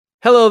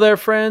Hello there,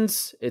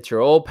 friends. It's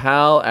your old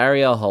pal,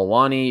 Ariel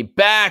Helwani,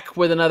 back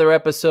with another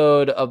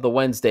episode of the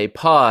Wednesday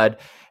Pod.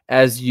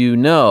 As you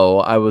know,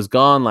 I was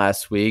gone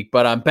last week,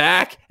 but I'm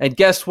back, and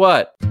guess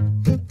what?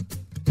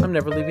 I'm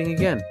never leaving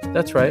again.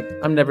 That's right.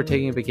 I'm never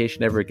taking a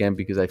vacation ever again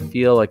because I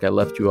feel like I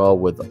left you all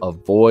with a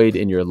void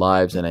in your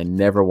lives, and I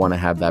never want to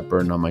have that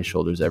burden on my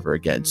shoulders ever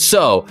again.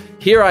 So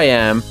here I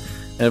am,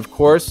 and of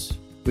course,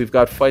 we've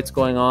got fights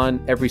going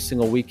on every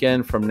single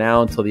weekend from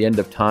now until the end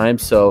of time,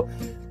 so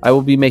I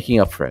will be making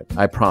up for it,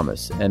 I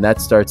promise. And that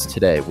starts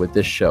today with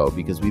this show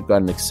because we've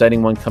got an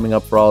exciting one coming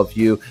up for all of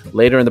you.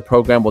 Later in the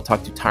program, we'll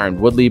talk to Tyron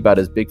Woodley about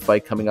his big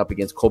fight coming up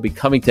against Colby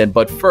Covington.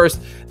 But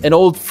first, an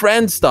old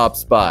friend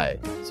stops by.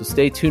 So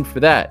stay tuned for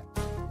that.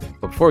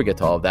 But before we get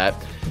to all of that,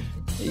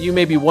 you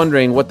may be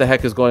wondering what the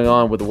heck is going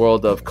on with the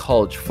world of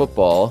college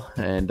football,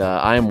 and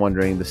I am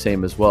wondering the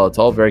same as well. It's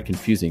all very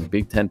confusing.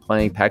 Big Ten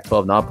playing,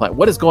 Pac-12 not playing.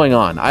 What is going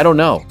on? I don't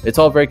know. It's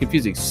all very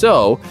confusing.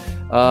 So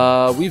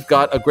we've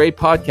got a great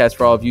podcast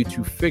for all of you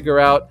to figure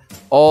out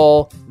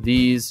all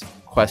these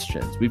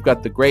questions. We've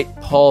got the great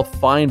Paul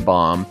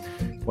Feinbaum,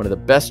 one of the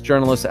best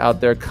journalists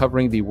out there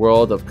covering the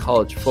world of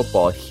college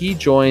football. He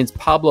joins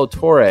Pablo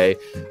Torre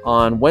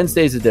on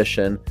Wednesday's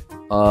edition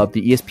of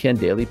the ESPN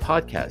Daily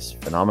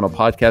Podcast. Phenomenal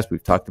podcast.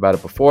 We've talked about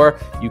it before.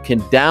 You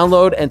can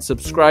download and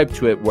subscribe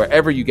to it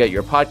wherever you get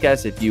your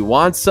podcasts. If you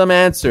want some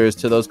answers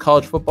to those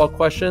college football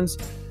questions,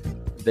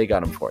 they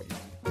got them for you.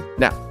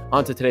 Now,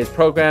 on to today's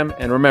program.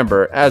 And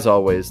remember, as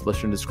always,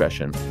 listener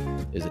discretion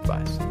is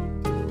advised.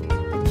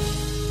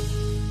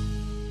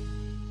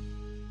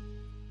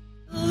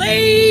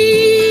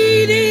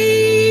 Ladies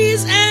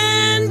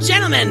and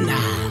gentlemen,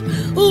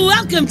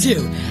 welcome to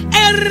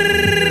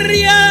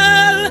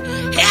Ariel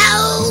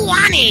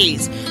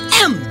Helwani's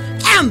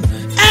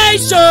MMA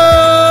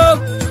Show!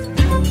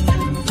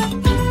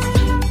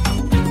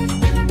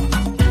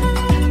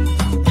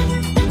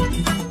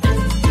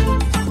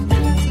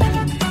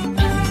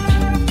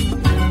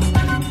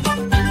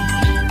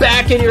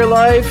 Back in your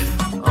life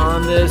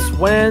on this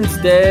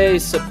Wednesday,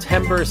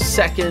 September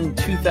 2nd,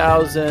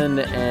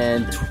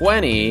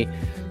 2020.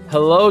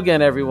 Hello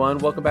again, everyone.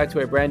 Welcome back to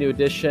a brand new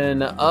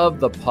edition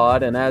of the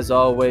pod. And as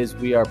always,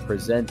 we are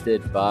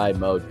presented by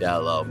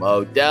Modelo.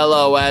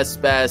 Modelo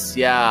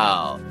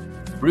Especial.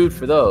 Brewed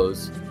for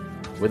those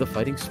with a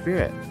fighting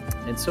spirit.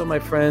 And so, my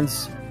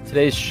friends,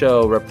 today's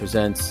show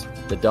represents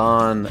the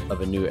dawn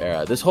of a new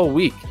era. This whole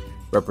week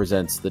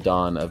represents the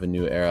dawn of a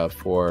new era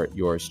for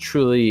yours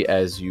truly.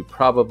 As you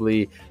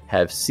probably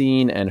have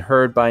seen and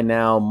heard by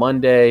now,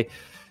 Monday,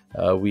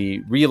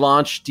 we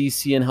relaunched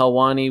DC and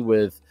Helwani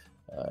with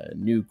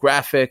new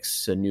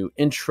graphics, a new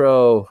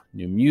intro,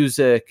 new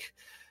music,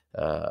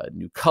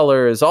 new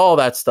colors, all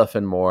that stuff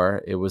and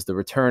more. It was the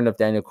return of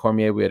Daniel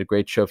Cormier. We had a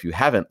great show. If you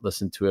haven't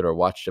listened to it or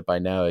watched it by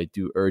now, I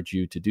do urge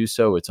you to do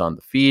so. It's on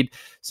the feed,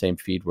 same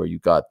feed where you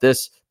got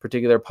this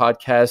particular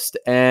podcast.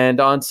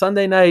 And on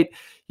Sunday night,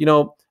 you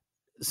know,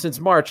 since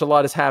March, a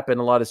lot has happened,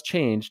 a lot has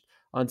changed.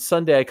 On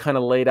Sunday, I kind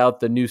of laid out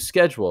the new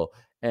schedule,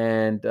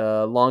 and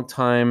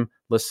longtime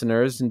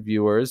listeners and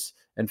viewers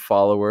and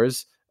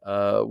followers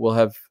will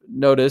have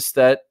noticed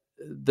that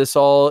this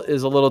all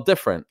is a little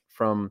different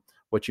from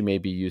what you may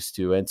be used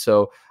to. And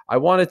so I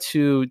wanted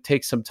to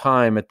take some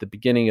time at the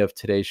beginning of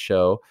today's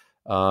show.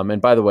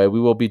 And by the way, we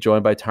will be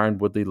joined by Tyron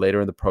Woodley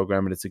later in the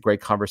program, and it's a great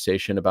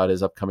conversation about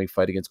his upcoming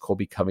fight against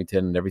Colby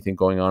Covington and everything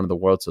going on in the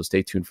world. So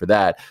stay tuned for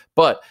that.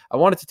 But I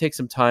wanted to take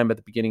some time at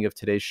the beginning of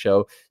today's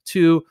show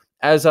to,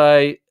 as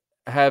I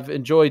have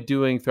enjoyed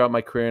doing throughout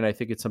my career, and I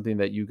think it's something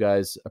that you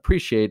guys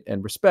appreciate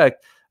and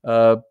respect,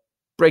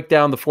 break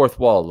down the fourth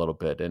wall a little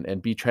bit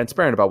and be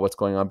transparent about what's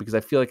going on, because I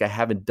feel like I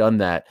haven't done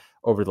that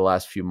over the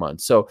last few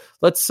months. So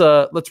let's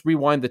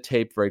rewind the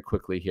tape very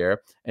quickly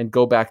here and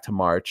go back to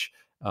March.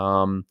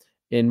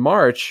 In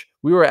March,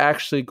 we were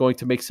actually going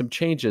to make some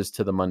changes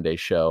to the Monday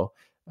show.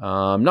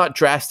 Not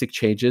drastic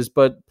changes,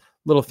 but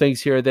little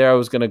things here or there. I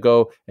was going to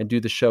go and do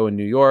the show in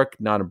New York,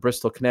 not in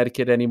Bristol,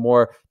 Connecticut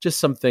anymore, just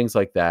some things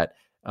like that.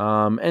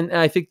 And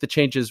I think the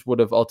changes would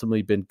have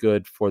ultimately been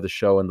good for the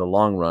show in the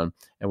long run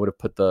and would have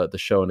put the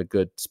show in a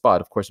good spot.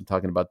 Of course, I'm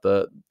talking about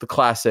the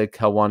classic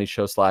Helwani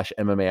show /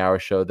 MMA Hour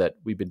show that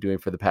we've been doing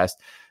for the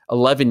past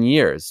 11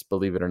 years,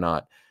 believe it or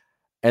not.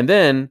 And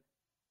then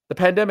the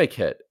pandemic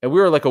hit, and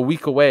we were like a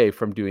week away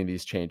from doing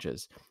these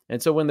changes.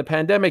 And so when the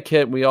pandemic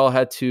hit, we all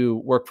had to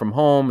work from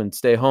home and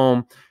stay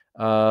home.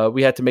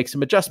 We had to make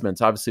some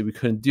adjustments. Obviously, we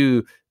couldn't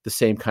do the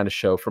same kind of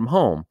show from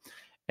home.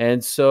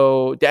 And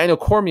so Daniel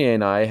Cormier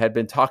and I had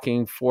been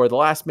talking for the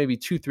last maybe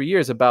 2-3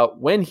 years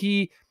about when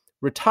he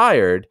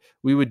retired,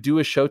 we would do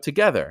a show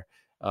together.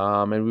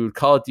 And we would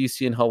call it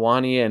DC and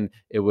Helwani, and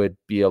it would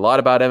be a lot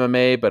about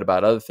MMA, but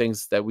about other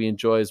things that we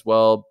enjoy as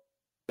well.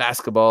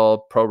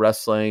 Basketball, pro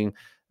wrestling,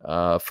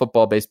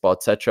 football, baseball,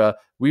 etc.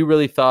 We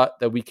really thought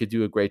that we could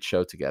do a great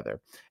show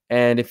together.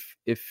 And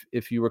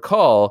if you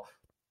recall,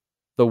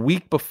 the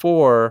week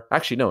before,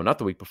 actually, no, not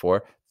the week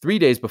before, 3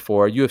 days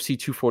before UFC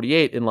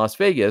 248 in Las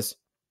Vegas,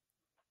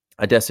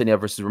 Adesanya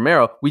versus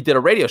Romero, we did a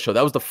radio show.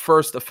 That was the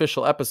first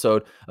official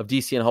episode of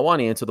DC and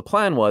Helwani. And so the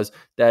plan was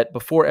that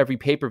before every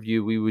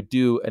pay-per-view, we would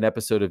do an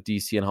episode of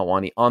DC and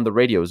Helwani on the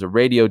radio. It was a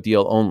radio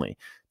deal only.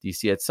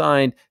 DC had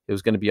signed. It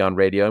was going to be on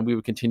radio, and we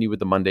would continue with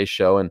the Monday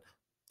show and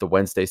the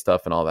Wednesday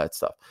stuff and all that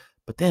stuff.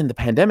 But then the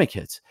pandemic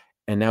hits,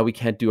 and now we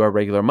can't do our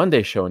regular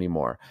Monday show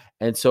anymore.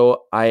 And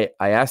so I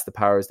asked the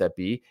powers that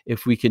be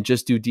if we can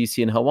just do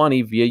DC and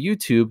Helwani via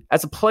YouTube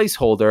as a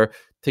placeholder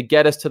to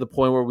get us to the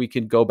point where we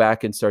can go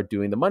back and start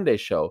doing the Monday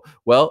show.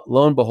 Well,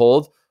 lo and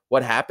behold,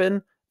 what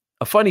happened?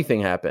 A funny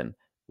thing happened.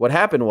 What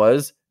happened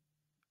was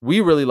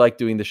we really liked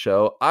doing the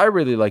show. I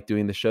really liked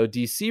doing the show.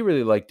 DC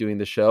really liked doing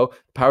the show.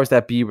 Powers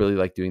that be really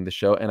liked doing the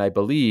show. And I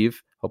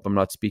believe, hope I'm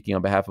not speaking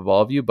on behalf of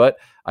all of you, but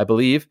I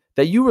believe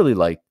that you really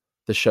liked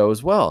the show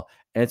as well.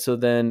 And so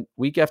then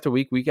week after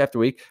week,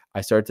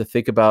 I started to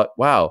think about,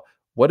 wow,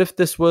 what if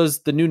this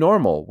was the new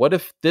normal? What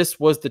if this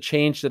was the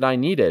change that I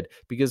needed?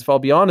 Because if I'll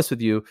be honest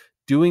with you,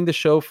 doing the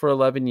show for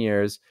 11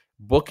 years,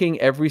 booking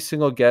every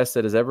single guest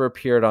that has ever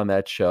appeared on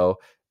that show,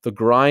 the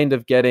grind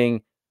of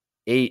getting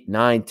 8,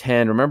 9,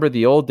 10. Remember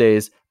the old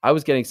days, I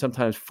was getting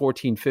sometimes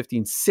 14,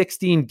 15,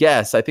 16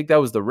 guests. I think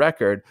that was the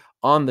record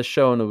on the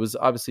show, and it was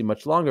obviously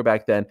much longer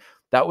back then.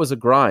 That was a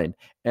grind.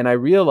 And I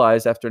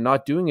realized after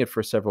not doing it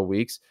for several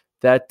weeks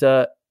that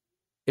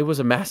it was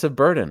a massive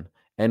burden,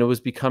 and it was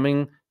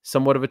becoming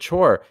somewhat of a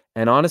chore.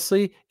 And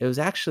honestly, it was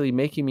actually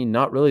making me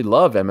not really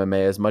love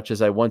MMA as much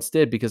as I once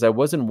did, because I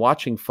wasn't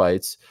watching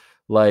fights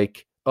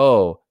like,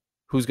 oh,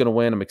 who's going to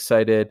win? I'm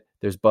excited.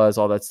 There's buzz,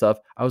 all that stuff.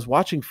 I was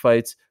watching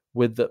fights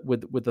with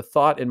the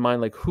thought in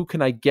mind, like, who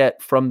can I get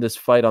from this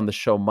fight on the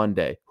show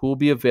Monday? Who will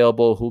be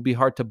available? Who will be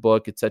hard to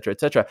book, et cetera, et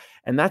cetera.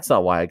 And that's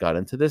not why I got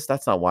into this.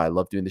 That's not why I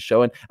love doing the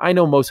show. And I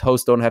know most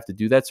hosts don't have to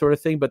do that sort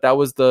of thing, but that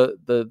was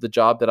the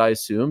job that I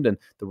assumed and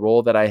the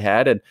role that I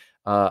had. And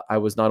I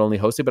was not only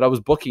hosting, but I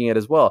was booking it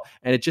as well.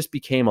 And it just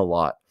became a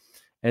lot.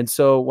 And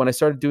so when I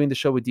started doing the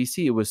show with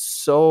DC, it was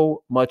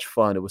so much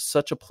fun. It was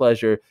such a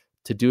pleasure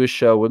to do a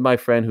show with my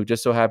friend who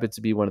just so happens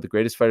to be one of the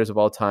greatest fighters of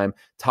all time,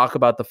 talk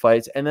about the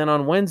fights. And then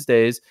on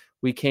Wednesdays,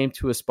 we came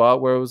to a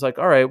spot where it was like,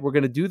 all right, we're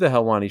going to do the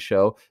Helwani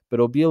show, but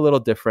it'll be a little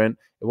different.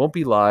 It won't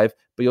be live,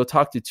 but you'll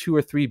talk to 2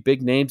 or 3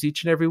 big names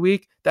each and every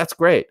week. That's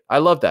great. I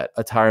love that.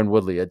 A Tyron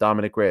Woodley, a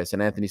Dominic Reyes,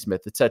 an Anthony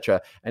Smith,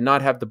 etc., and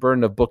not have the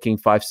burden of booking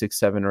 5, 6,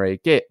 7, or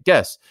 8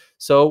 guests.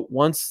 So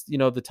once,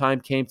 the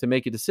time came to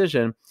make a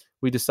decision,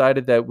 we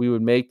decided that we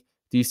would make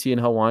DC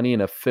and Helwani an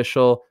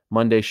official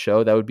Monday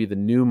show. That would be the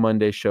new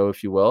Monday show,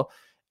 if you will.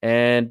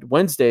 And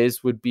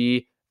Wednesdays would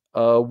be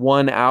a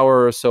 1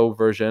 hour or so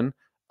version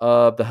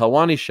of the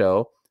Helwani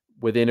show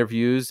with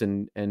interviews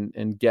and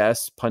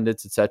guests,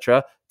 pundits,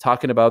 etc.,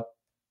 talking about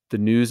the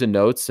news and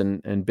notes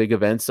and big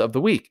events of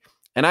the week.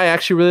 And I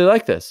actually really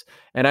like this.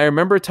 And I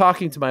remember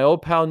talking to my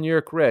old pal, New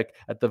York Rick,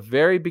 at the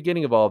very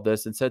beginning of all of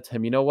this and said to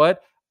him, you know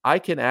what? I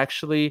can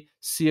actually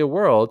see a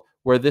world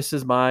where this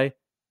is my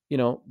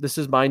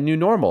new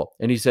normal.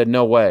 And he said,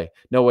 no way.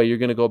 You're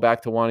going to go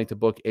back to wanting to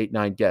book 8,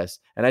 9 guests.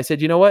 And I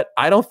said, you know what?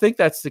 I don't think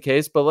that's the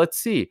case, but let's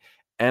see.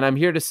 And I'm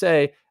here to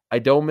say, I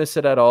don't miss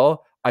it at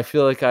all. I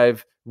feel like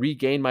I've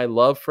regained my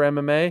love for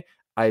MMA.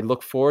 I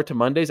look forward to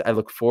Mondays. I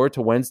look forward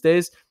to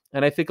Wednesdays.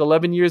 And I think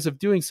 11 years of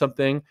doing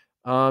something,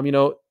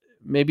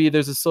 maybe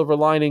there's a silver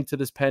lining to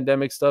this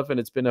pandemic stuff, and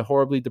it's been a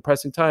horribly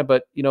depressing time,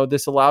 but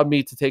this allowed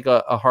me to take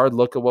a hard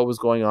look at what was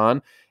going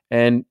on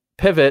and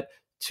pivot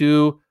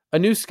to a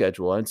new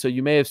schedule. And so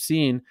you may have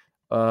seen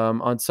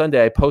on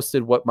Sunday, I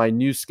posted what my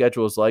new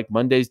schedule is like.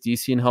 Mondays,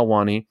 DC and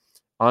Helwani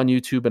on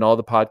YouTube and all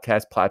the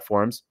podcast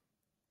platforms.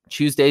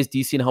 Tuesdays,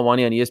 DC and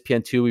Helwani on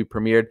ESPN2. We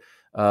premiered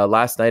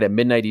last night at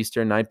midnight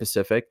Eastern, 9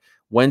 Pacific.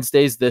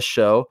 Wednesdays, this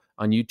show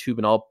on YouTube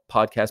and all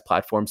podcast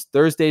platforms.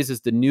 Thursdays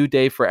is the new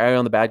day for Ariel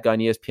and the Bad Guy on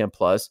ESPN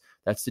Plus.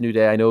 That's the new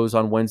day. I know it was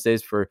on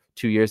Wednesdays for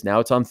 2 years. Now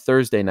it's on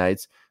Thursday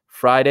nights.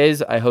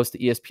 Fridays, I host the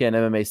ESPN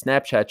MMA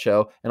Snapchat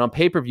show. And on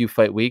pay-per-view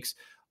fight weeks,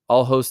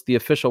 I'll host the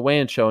official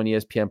weigh-in show on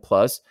ESPN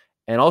Plus.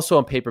 And also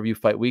on pay-per-view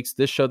fight weeks,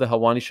 this show, the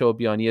Helwani show, will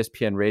be on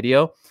ESPN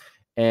Radio.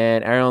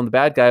 And Ariel and the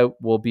Bad Guy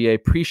will be a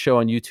pre-show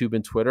on YouTube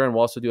and Twitter, and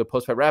we'll also do a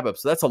post-fight wrap-up.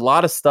 So that's a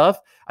lot of stuff.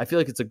 I feel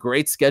like it's a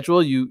great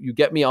schedule. You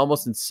get me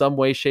almost in some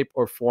way, shape,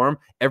 or form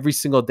every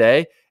single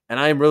day, and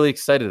I am really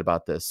excited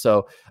about this.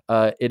 So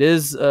it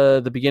is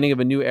the beginning of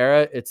a new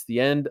era. It's the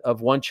end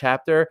of one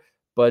chapter,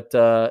 but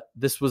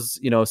this was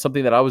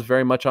something that I was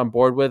very much on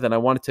board with, and I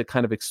wanted to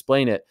kind of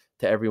explain it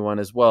to everyone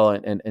as well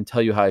and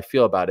tell you how I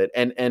feel about it.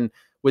 And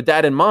with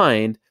that in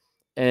mind,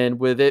 and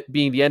with it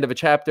being the end of a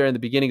chapter and the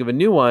beginning of a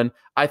new one,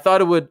 I thought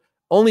it would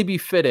only be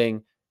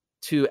fitting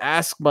to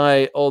ask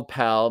my old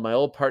pal, my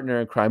old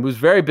partner in crime, who's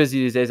very busy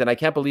these days, and I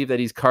can't believe that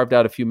he's carved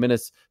out a few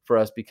minutes for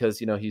us because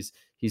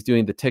he's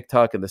doing the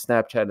TikTok and the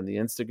Snapchat and the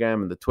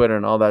Instagram and the Twitter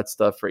and all that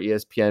stuff for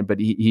ESPN. But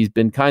he's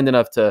been kind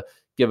enough to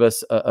give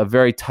us a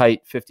very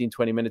tight 15,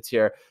 20 minutes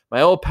here.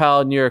 My old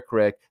pal, New York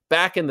Rick,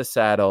 back in the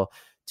saddle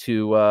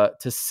to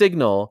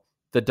signal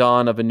the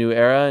dawn of a new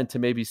era and to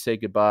maybe say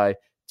goodbye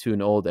to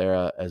an old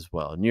era as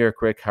well. New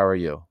York Rick, how are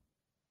you?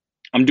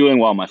 I'm doing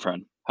well, my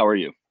friend. How are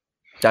you?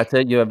 That's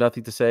it. You have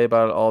nothing to say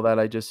about all that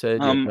I just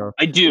said.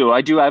 I do.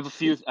 I have a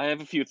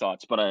few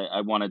thoughts, but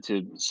I wanted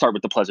to start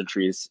with the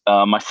pleasantries.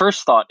 My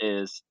first thought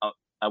is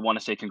I want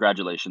to say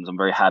congratulations. I'm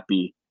very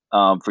happy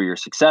for your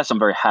success. I'm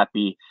very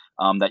happy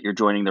that you're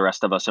joining the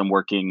rest of us and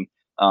working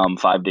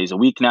 5 days a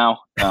week now.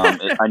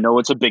 I know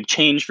it's a big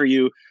change for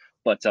you,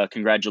 but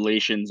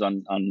congratulations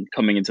on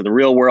coming into the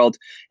real world.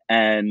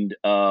 And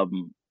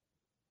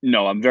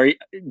no, I'm very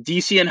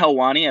DC and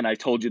Helwani, and I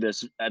told you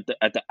this at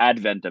the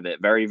advent of it,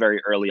 very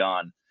very early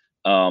on,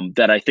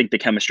 that I think the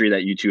chemistry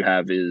that you two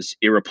have is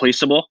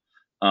irreplaceable.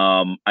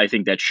 I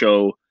think that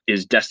show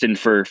is destined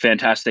for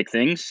fantastic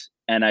things,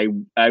 and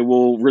I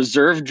will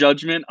reserve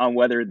judgment on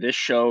whether this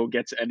show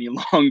gets any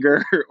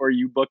longer or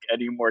you book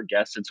any more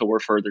guests until we're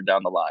further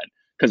down the line.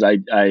 Because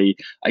I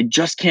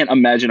just can't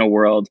imagine a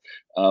world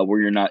where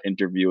you're not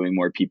interviewing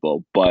more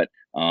people, but.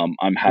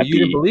 I'm happy. You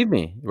didn't believe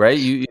me, right?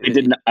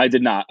 I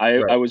did not.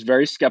 Right. I was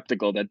very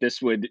skeptical that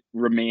this would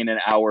remain an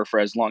hour for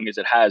as long as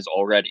it has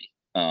already.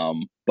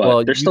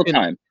 But there's still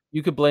time.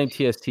 You could blame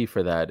TST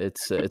for that.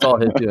 It's all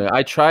his doing.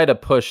 I try to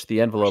push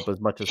the envelope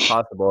as much as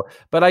possible,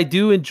 but I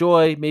do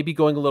enjoy maybe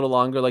going a little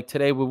longer. Like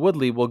today with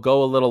Woodley, we'll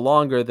go a little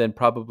longer than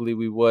probably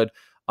we would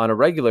on a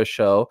regular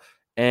show.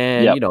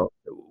 And, Yep.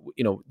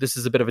 you know, this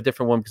is a bit of a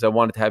different one because I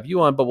wanted to have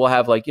you on, but we'll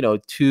have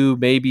 2,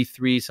 maybe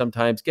 3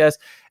 sometimes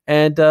guests.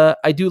 And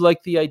I do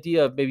like the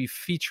idea of maybe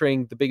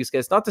featuring the biggest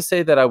guests. Not to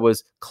say that I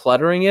was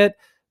cluttering it,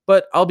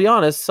 but I'll be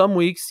honest, some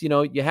weeks,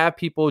 you have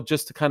people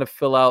just to kind of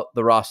fill out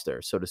the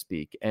roster, so to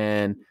speak.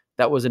 And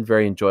that wasn't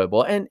very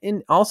enjoyable.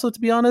 And also, to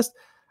be honest,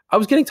 I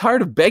was getting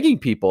tired of begging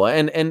people.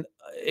 And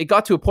it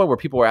got to a point where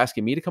people were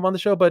asking me to come on the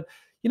show. But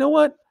you know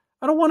what?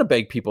 I don't want to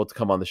beg people to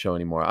come on the show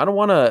anymore. I don't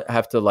want to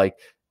have to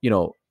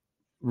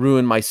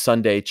ruin my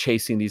Sunday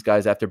chasing these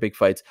guys after big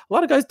fights. A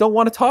lot of guys don't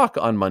want to talk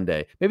on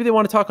Monday. Maybe they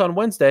want to talk on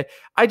Wednesday.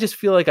 I just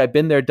feel like I've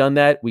been there, done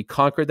that. We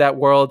conquered that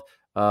world.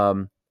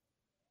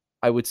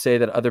 I would say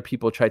that other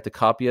people tried to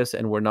copy us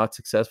and were not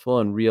successful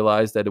and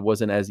realized that it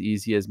wasn't as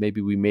easy as maybe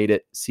we made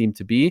it seem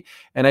to be.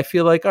 And I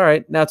feel like, all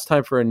right, now it's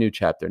time for a new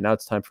chapter. Now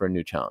it's time for a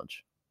new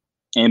challenge.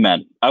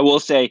 Amen. I will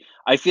say,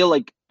 I feel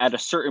like at a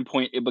certain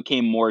point, it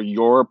became more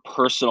your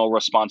personal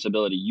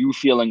responsibility. You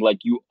feeling like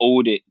you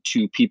owed it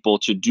to people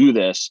to do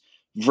this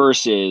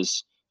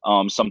versus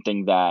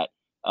something that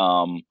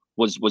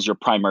was your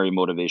primary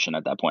motivation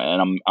at that point.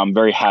 And I'm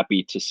very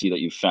happy to see that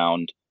you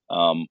found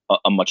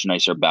a much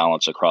nicer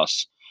balance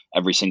across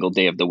every single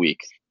day of the week.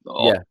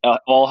 All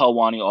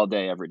Helwani all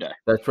day, every day.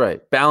 That's right.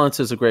 Balance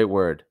is a great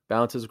word.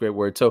 Balance is a great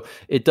word. So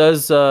it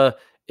does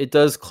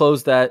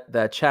close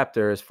that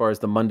chapter as far as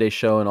the Monday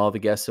show and all the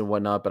guests and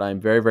whatnot. But I'm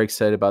very, very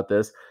excited about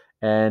this.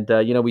 And,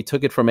 we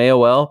took it from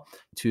AOL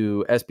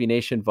to SB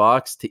Nation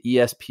Vox to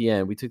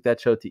ESPN. We took that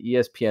show to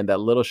ESPN, that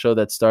little show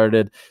that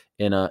started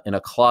in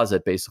a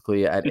closet,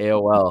 basically, at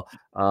AOL,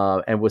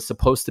 and was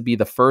supposed to be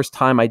the first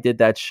time I did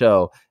that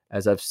show.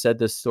 As I've said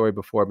this story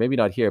before, maybe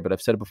not here, but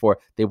I've said it before,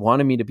 they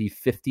wanted me to be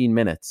 15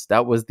 minutes.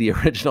 That was the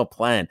original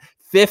plan.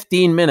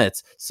 15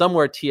 minutes.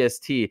 Somewhere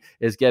TST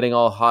is getting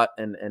all hot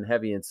and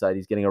heavy inside.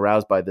 He's getting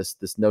aroused by this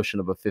notion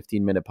of a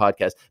 15-minute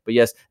podcast. But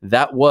yes,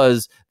 that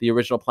was the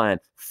original plan.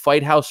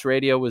 Fight House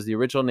Radio was the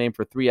original name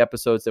for 3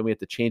 episodes. Then we had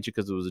to change it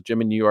because it was a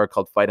gym in New York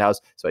called Fight House.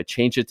 So I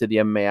changed it to the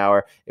MMA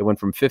Hour. It went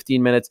from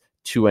 15 minutes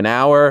to an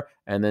hour,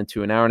 and then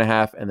to an hour and a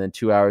half, and then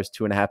 2 hours,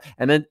 2.5.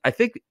 And then I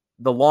think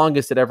the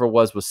longest it ever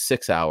was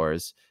 6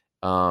 hours.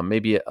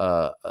 Maybe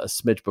a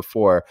smidge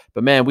before.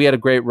 But man, we had a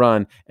great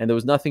run, and there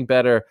was nothing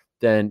better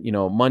than,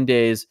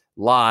 Mondays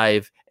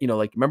live.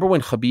 Remember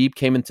when Khabib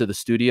came into the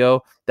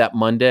studio that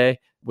Monday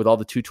with all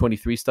the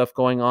 223 stuff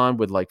going on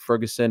with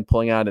Ferguson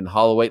pulling out and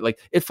Holloway?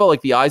 It felt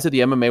like the eyes of the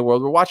MMA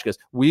world were watching us.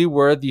 We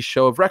were the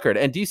show of record,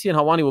 and DC and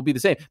Helwani will be the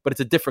same, but it's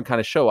a different kind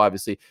of show,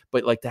 obviously.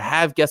 But to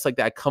have guests like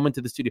that come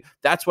into the studio,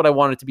 that's what I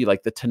want it to be,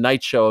 like the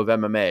Tonight Show of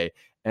MMA.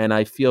 And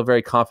I feel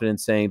very confident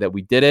saying that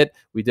we did it.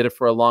 We did it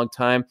for a long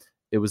time.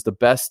 It was the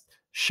best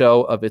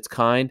show of its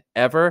kind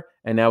ever.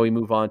 And now we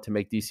move on to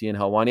make DC and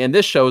Helwani. And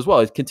this show as well,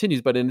 it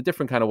continues, but in a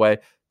different kind of way,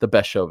 the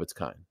best show of its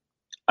kind.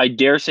 I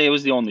dare say it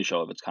was the only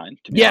show of its kind.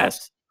 To be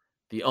honest.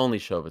 The only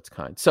show of its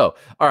kind. So,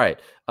 all right.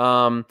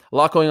 A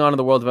lot going on in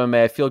the world of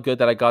MMA. I feel good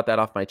that I got that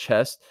off my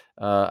chest.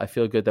 I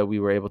feel good that we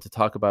were able to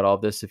talk about all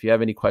this. If you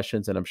have any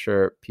questions, and I'm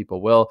sure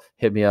people will,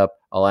 hit me up.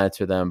 I'll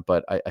answer them.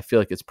 But I feel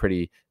like it's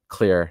pretty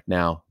clear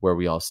now where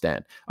we all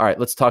stand. All right,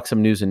 let's talk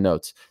some news and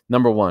notes.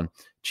 Number 1,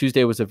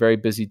 Tuesday was a very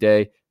busy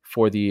day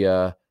for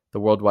the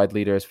worldwide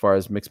leader as far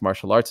as mixed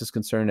martial arts is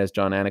concerned. As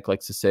John Anik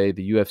likes to say,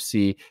 the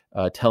UFC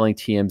telling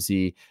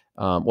TMZ,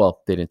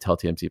 well, they didn't tell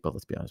TMZ, but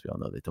let's be honest, we all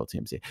know they told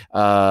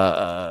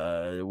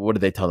TMZ. What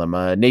did they tell them?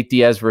 Nate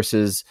Diaz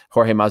versus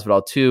Jorge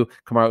Masvidal 2,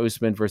 Kamaru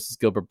Usman versus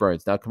Gilbert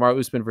Burns. Now, Kamaru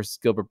Usman versus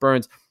Gilbert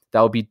Burns, that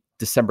will be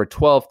December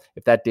 12th.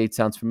 If that date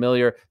sounds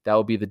familiar, that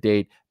will be the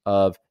date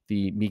of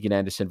the Megan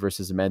Anderson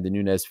versus Amanda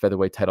Nunes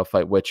featherweight title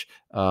fight, which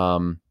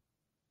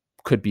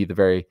could be the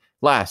very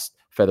last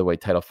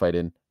featherweight title fight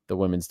in the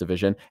women's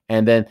division.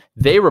 And then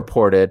they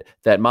reported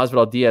that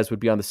Masvidal Diaz would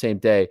be on the same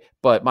day.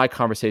 But my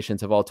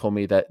conversations have all told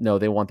me that no,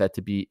 they want that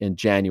to be in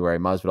January.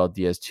 Masvidal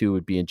Diaz 2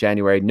 would be in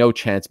January. No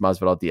chance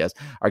Masvidal Diaz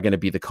are going to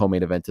be the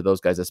co-main event to those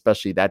guys,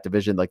 especially that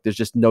division. Like there's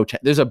just no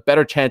chance. There's a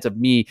better chance of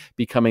me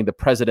becoming the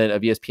president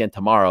of ESPN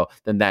tomorrow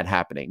than that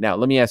happening. Now,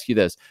 let me ask you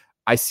this.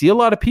 I see a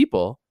lot of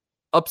people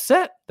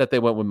upset that they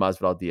went with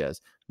Masvidal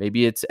Diaz.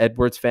 Maybe it's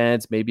Edwards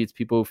fans. Maybe it's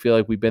people who feel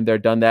like we've been there,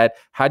 done that.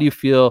 How do you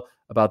feel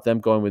about them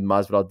going with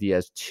Masvidal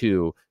Diaz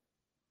 2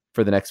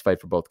 for the next fight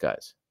for both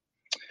guys?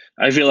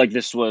 I feel like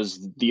this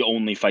was the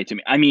only fight to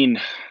make. I mean,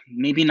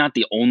 maybe not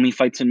the only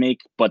fight to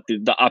make, but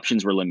the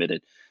options were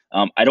limited.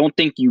 I don't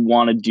think you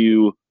want to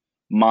do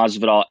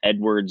Masvidal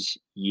Edwards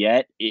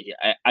yet.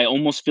 I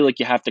almost feel like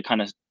you have to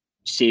kind of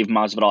save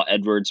Masvidal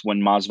Edwards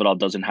when Masvidal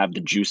doesn't have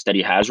the juice that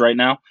he has right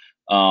now.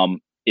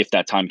 If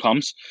that time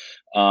comes.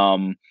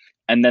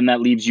 And then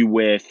that leaves you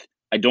with,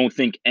 I don't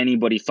think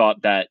anybody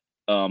thought that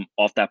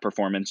off that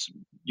performance,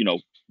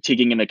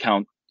 taking into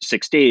account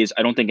 6 days,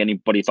 I don't think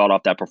anybody thought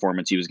off that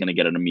performance he was going to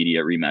get an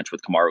immediate rematch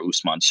with Kamaru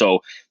Usman.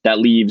 So that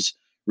leaves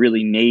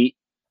really Nate.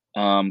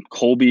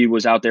 Colby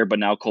was out there, but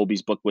now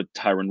Colby's booked with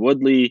Tyron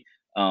Woodley.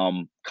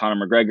 Conor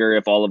McGregor,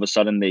 if all of a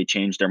sudden they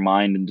changed their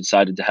mind and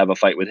decided to have a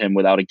fight with him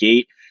without a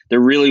gate, there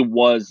really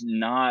was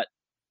not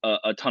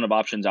a ton of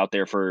options out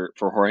there for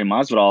Jorge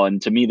Masvidal.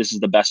 And to me, this is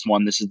the best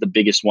one. This is the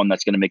biggest one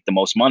that's going to make the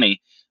most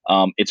money.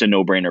 It's a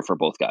no-brainer for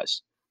both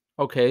guys.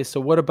 Okay,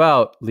 so what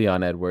about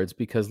Leon Edwards?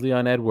 Because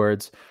Leon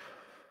Edwards,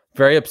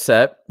 very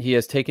upset. He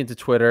has taken to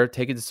Twitter,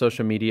 taken to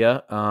social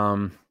media.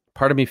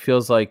 Part of me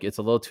feels like it's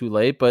a little too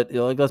late, but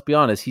let's be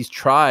honest. He's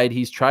tried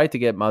to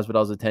get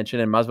Masvidal's attention,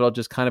 and Masvidal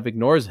just kind of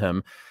ignores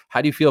him.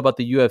 How do you feel about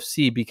the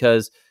UFC?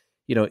 Because,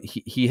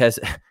 he has,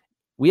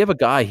 we have a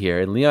guy here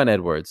in Leon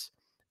Edwards.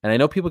 And I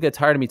know people get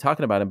tired of me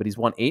talking about him, but he's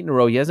won 8 in a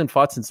row. He hasn't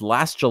fought since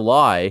last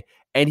July,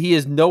 and he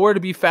is nowhere to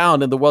be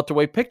found in the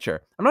welterweight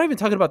picture. I'm not even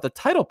talking about the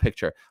title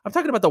picture. I'm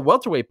talking about the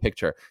welterweight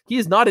picture. He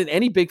is not in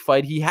any big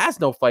fight. He has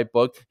no fight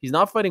booked. He's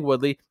not fighting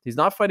Woodley. He's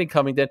not fighting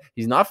Covington.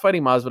 He's not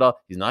fighting Masvidal.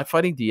 He's not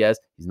fighting Diaz.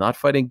 He's not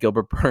fighting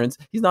Gilbert Burns.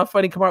 He's not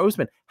fighting Kamaru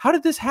Usman. How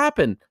did this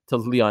happen to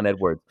Leon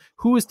Edwards?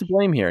 Who is to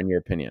blame here, in your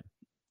opinion?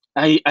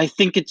 I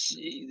think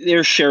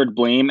there's shared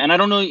blame, and I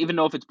don't even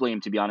know if it's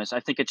blame, to be honest. I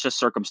think it's just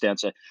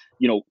circumstance.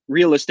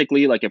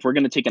 Realistically, like if we're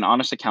going to take an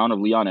honest account of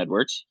Leon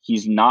Edwards,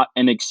 he's not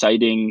an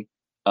exciting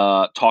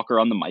talker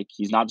on the mic.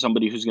 He's not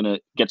somebody who's going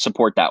to get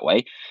support that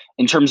way.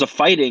 In terms of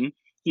fighting,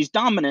 he's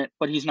dominant,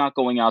 but he's not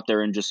going out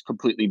there and just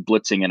completely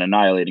blitzing and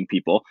annihilating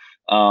people.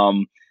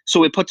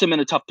 So it puts him in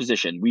a tough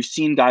position. We've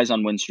seen guys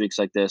on win streaks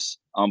like this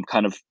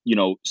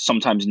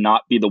sometimes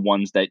not be the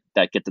ones that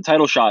get the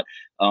title shot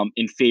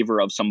in favor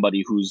of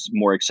somebody who's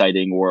more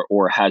exciting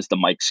or has the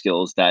mic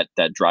skills that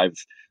drive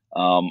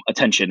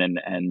attention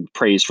and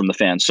praise from the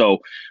fans. So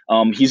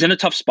he's in a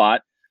tough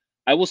spot.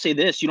 I will say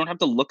this, you don't have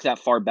to look that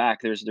far back.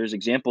 There's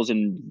examples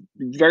in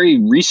very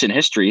recent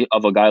history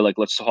of a guy like,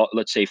 let's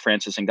say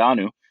Francis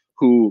Ngannou,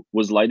 who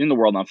was lighting the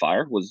world on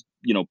fire, was,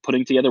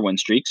 putting together win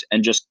streaks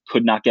and just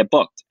could not get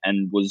booked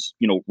and was,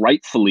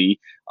 rightfully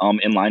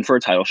in line for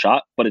a title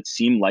shot, but it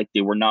seemed like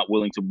they were not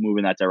willing to move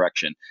in that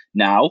direction.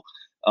 Now,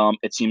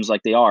 it seems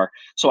like they are.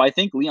 So I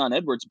think Leon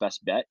Edwards'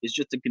 best bet is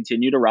just to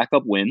continue to rack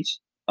up wins.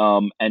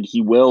 And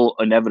he will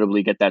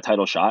inevitably get that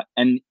title shot,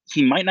 and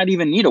he might not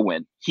even need a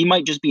win. He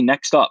might just be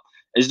next up.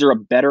 Is there a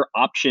better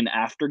option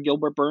after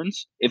Gilbert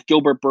Burns? If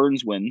Gilbert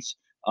Burns wins,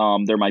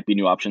 there might be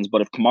new options.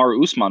 But if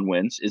Kamaru Usman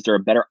wins, is there a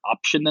better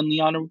option than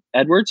Leon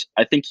Edwards?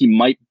 I think he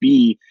might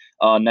be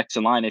next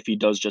in line if he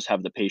does just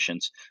have the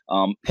patience.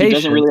 He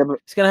doesn't really have.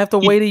 He's gonna have to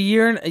wait a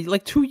year,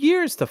 like 2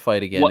 years, to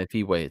fight again if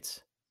he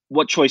waits.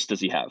 What choice does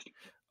he have?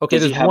 Okay,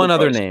 there's one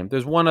other name.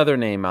 There's one other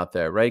name out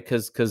there, right?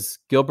 Because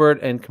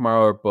Gilbert and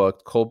Kamaru are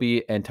booked.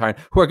 Colby and Tyron,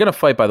 who are going to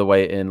fight, by the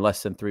way, in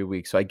less than 3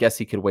 weeks. So I guess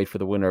he could wait for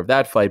the winner of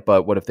that fight.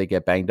 But what if they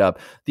get banged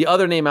up? The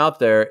other name out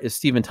there is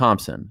Stephen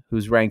Thompson,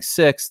 who's ranked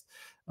 6th.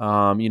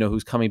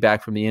 Who's coming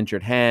back from the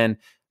injured hand.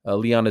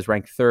 Leon is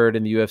ranked 3rd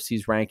in the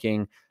UFC's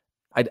ranking.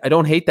 I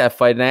don't hate that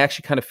fight, and I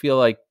actually kind of feel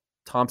like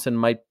Thompson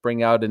might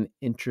bring out an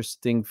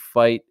interesting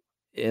fight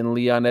in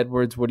Leon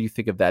Edwards. What do you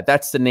think of that?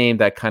 That's the name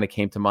that kind of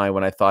came to mind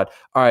when I thought,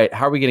 all right,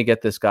 how are we going to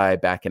get this guy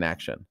back in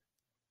action?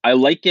 I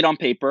like it on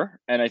paper,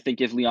 and I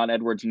think if Leon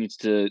Edwards needs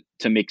to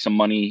make some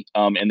money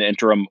in the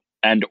interim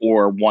and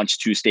or wants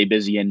to stay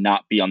busy and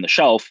not be on the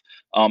shelf,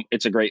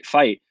 it's a great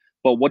fight.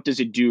 But what does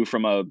it do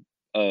from a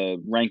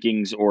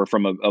rankings or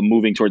from a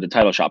moving toward the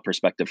title shot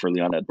perspective for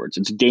Leon Edwards?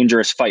 It's a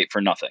dangerous fight for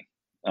nothing.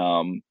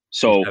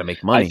 So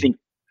make money. I think,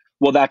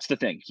 well, that's the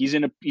thing. He's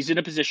in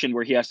a position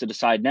where he has to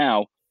decide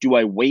now, do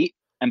I wait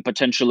and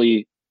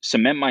potentially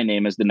cement my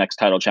name as the next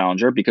title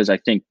challenger? Because I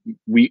think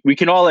we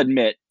can all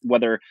admit,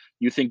 whether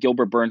you think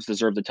Gilbert Burns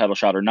deserved the title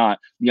shot or not,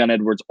 Leon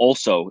Edwards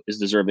also is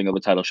deserving of a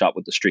title shot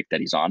with the streak that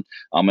he's on,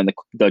 and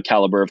the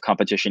caliber of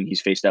competition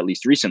he's faced, at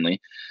least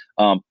recently.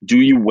 Do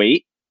you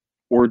wait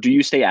or do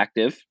you stay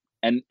active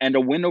And a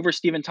win over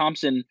Stephen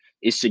Thompson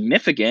is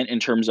significant in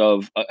terms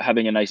of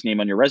having a nice name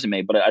on your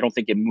resume, but I don't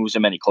think it moves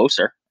him any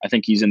closer. I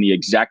think he's in the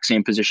exact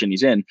same position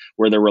he's in,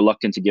 where they're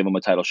reluctant to give him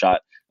a title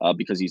shot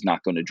because he's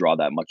not going to draw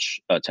that much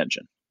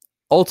attention.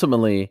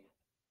 Ultimately,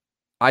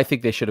 I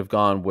think they should have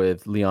gone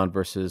with Leon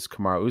versus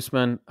Kamaru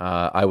Usman.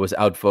 I was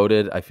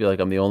outvoted. I feel like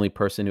I'm the only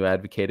person who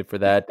advocated for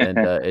that, and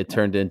it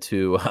turned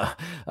into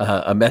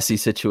a messy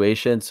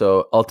situation.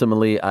 So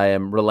ultimately, I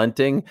am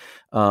relenting.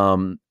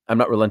 I'm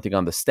not relenting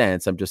on the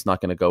stance. I'm just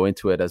not going to go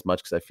into it as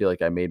much because I feel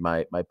like I made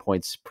my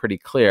points pretty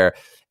clear.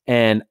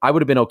 And I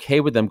would have been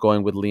okay with them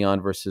going with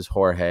Leon versus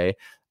Jorge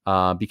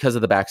because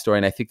of the backstory.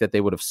 And I think that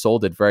they would have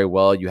sold it very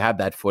well. You have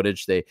that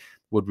footage. They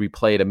would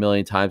replay it a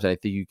million times. And I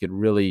think you could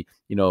really,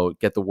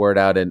 get the word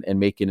out and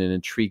make it an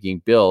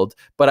intriguing build.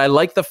 But I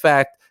like the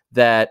fact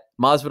that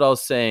Masvidal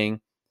is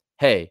saying,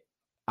 hey,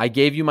 I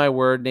gave you my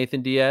word,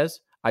 Nathan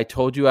Diaz. I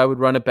told you I would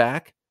run it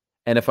back.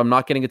 And if I'm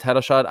not getting a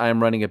title shot, I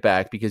am running it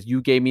back because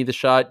you gave me the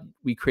shot.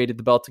 We created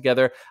the belt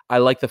together. I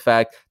like the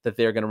fact that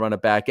they're going to run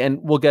it back, and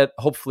we'll get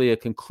hopefully a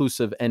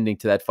conclusive ending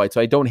to that fight.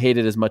 So I don't hate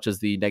it as much as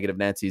the negative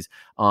Nancys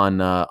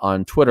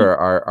on Twitter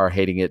are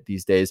hating it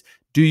these days.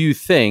 Do you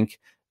think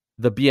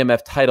the BMF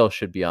title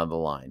should be on the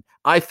line?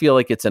 I feel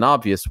like it's an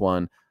obvious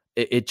one.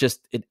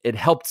 It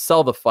helped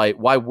sell the fight.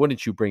 Why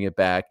wouldn't you bring it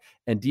back?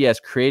 And Diaz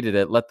created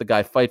it. Let the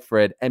guy fight for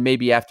it, and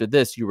maybe after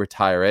this you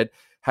retire it.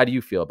 How do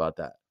you feel about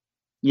that?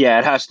 Yeah,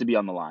 it has to be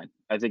on the line.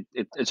 I think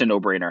it's a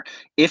no-brainer.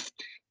 If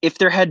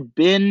there had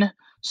been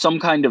some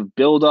kind of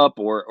buildup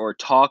or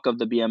talk of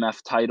the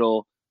BMF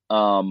title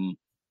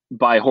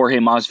by Jorge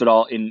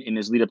Masvidal in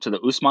his lead up to the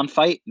Usman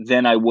fight,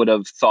 then I would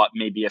have thought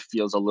maybe it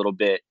feels a little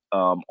bit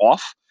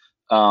off.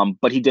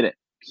 But he didn't.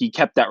 He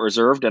kept that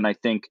reserved, and I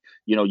think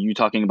you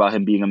talking about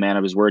him being a man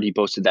of his word. He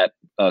posted that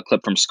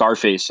clip from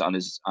Scarface on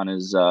his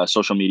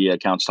social media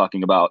accounts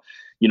talking about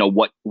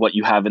what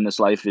you have in this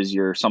life is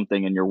your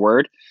something and your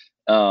word.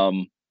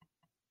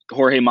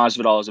 Jorge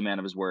Masvidal is a man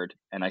of his word,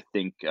 and I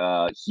think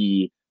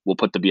he will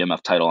put the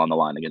BMF title on the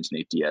line against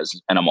Nate Diaz,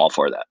 and I'm all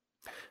for that.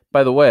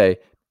 By the way,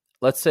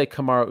 let's say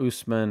Kamaru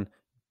Usman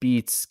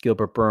beats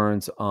Gilbert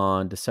Burns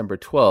on December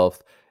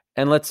 12th,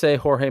 and let's say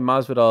Jorge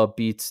Masvidal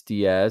beats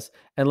Diaz,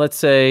 and let's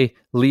say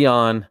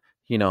Leon,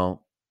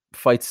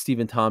 fights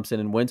Stephen Thompson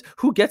and wins.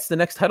 Who gets the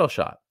next title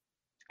shot?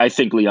 I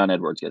think Leon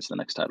Edwards gets the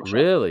next title shot.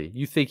 Really?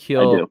 You think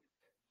I do.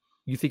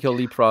 You think he'll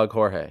leapfrog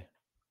Jorge?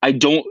 I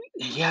don't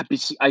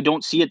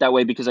see it that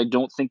way because I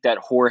don't think that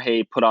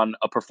Jorge put on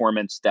a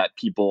performance that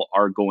people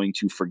are going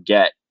to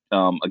forget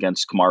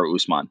against Kamaru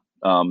Usman.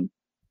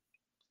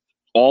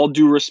 All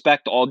due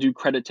respect, all due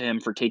credit to him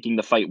for taking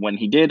the fight when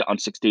he did on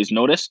 6 days'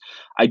 notice.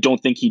 I don't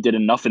think he did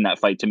enough in that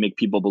fight to make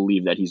people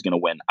believe that he's going to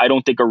win. I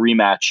don't think a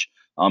rematch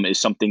is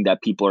something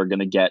that people are going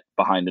to get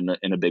behind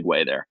in a big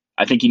way there.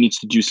 I think he needs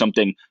to do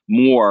something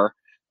more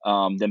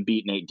than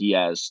beat Nate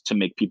Diaz to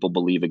make people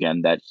believe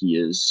again that he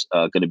is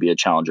going to be a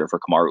challenger for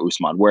Kamaru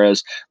Usman.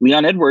 Whereas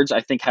Leon Edwards,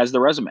 I think, has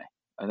the resume.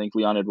 I think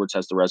Leon Edwards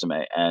has the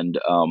resume. And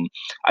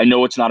I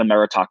know it's not a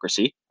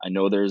meritocracy. I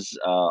know there's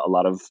a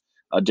lot of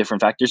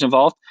different factors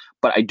involved,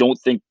 but I don't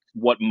think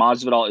what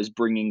Masvidal is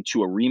bringing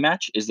to a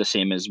rematch is the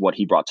same as what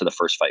he brought to the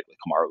first fight with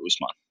Kamaru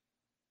Usman.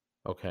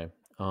 Okay.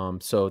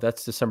 So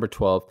that's December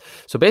 12th.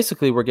 So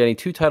basically we're getting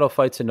 2 title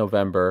fights in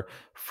November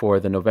for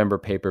the November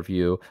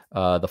pay-per-view,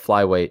 the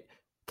flyweight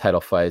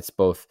title fights,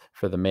 both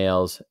for the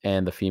males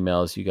and the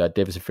females. You got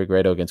Deiveson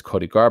Figueiredo against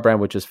Cody Garbrandt,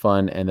 which is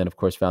fun. And then, of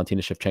course,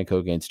 Valentina Shevchenko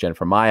against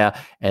Jennifer Maia.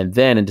 And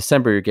then in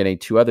December, you're getting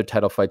 2 other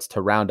title fights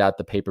to round out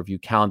the pay-per-view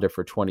calendar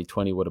for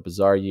 2020. What a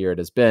bizarre year it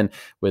has been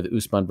with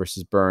Usman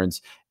versus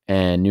Burns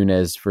and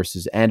Nunes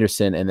versus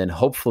Anderson. And then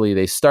hopefully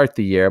they start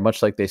the year,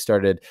 much like they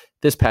started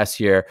this past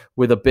year,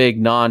 with a big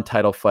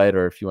non-title fight,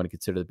 or if you want to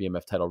consider the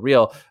BMF title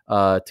real,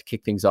 to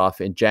kick things off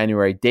in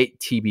January.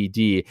 Date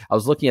TBD. I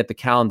was looking at the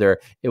calendar.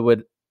 It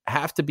would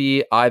have to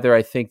be either,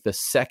 I think, the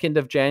 2nd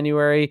of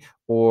January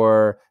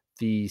or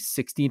the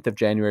 16th of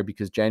January,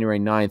 because January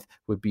 9th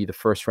would be the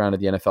first round of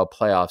the NFL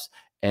playoffs.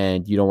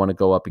 And you don't want to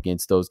go up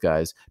against those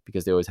guys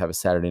because they always have a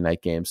Saturday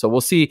night game. So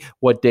we'll see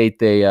what date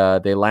they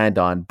land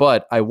on.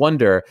 But I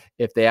wonder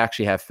if they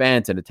actually have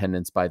fans in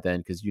attendance by then,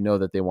 because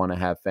that they want to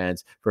have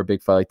fans for a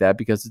big fight like that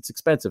because it's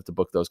expensive to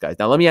book those guys.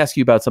 Now, let me ask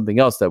you about something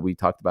else that we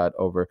talked about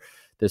over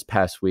this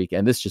past week,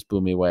 and this just blew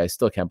me away. I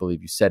still can't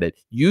believe you said it.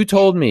 You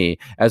told me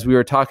as we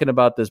were talking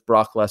about this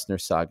Brock Lesnar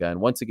saga,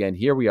 and once again,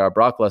 here we are,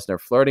 Brock Lesnar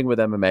flirting with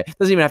MMA.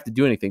 Doesn't even have to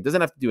do anything. Doesn't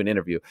have to do an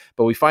interview.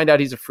 But we find out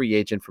he's a free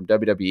agent from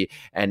WWE,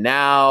 and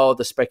now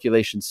the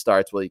speculation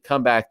starts. Will he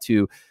come back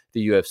to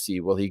the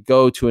UFC? Will he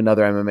go to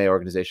another MMA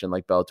organization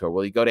like Bellator?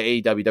 Will he go to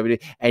AEW,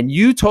 WWE? And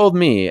you told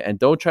me, and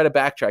don't try to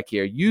backtrack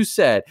here, you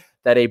said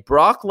that a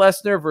Brock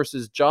Lesnar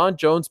versus John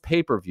Jones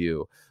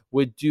pay-per-view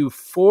would do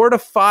 4 to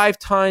 5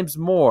 times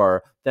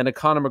more than a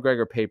Conor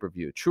McGregor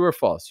pay-per-view. True or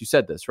false? You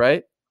said this,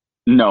 right?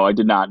 No, I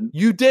did not.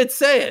 You did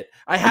say it.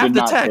 I have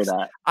the text. Say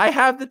that. I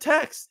have the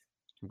text.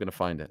 I'm going to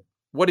find it.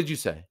 What did you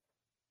say?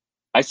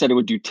 I said it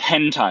would do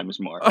 10 times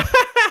more.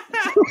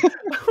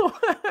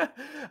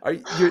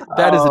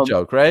 That is a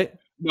joke, right?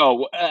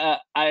 No,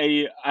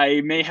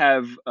 I may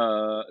have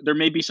there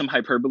may be some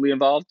hyperbole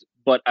involved,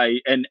 but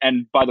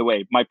and by the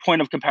way, my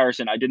point of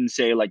comparison, I didn't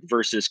say like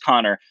versus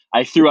Connor.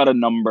 I threw out a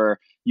number.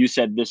 You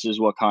said this is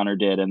what Connor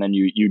did, and then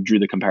you drew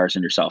the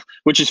comparison yourself,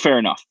 which is fair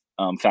enough.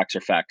 Facts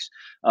are facts.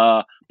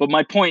 But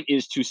my point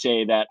is to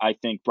say that I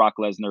think Brock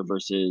Lesnar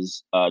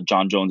versus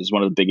John Jones is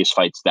one of the biggest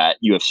fights that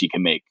UFC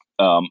can make.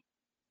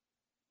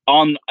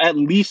 On at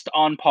least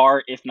on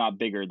par, if not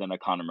bigger than a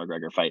Conor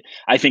McGregor fight.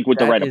 I think with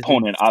the right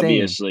opponent,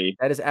 obviously.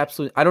 That is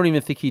absolutely. I don't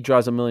even think he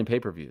draws 1 million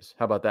pay-per-views.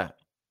 How about that?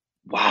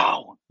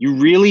 Wow. You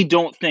really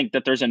don't think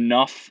that there's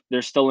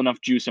still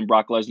enough juice in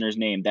Brock Lesnar's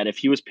name that if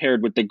he was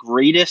paired with the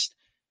greatest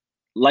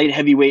light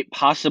heavyweight,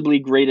 possibly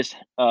greatest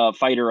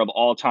fighter of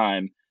all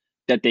time,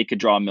 that they could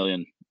draw 1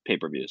 million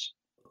pay-per-views?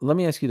 Let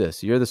me ask you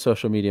this. You're the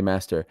social media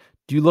master.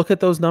 Do you look at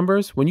those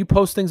numbers when you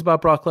post things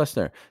about Brock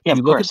Lesnar? Yeah,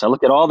 of course. I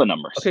look at all the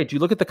numbers. Okay. Do you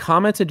look at the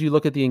comments and do you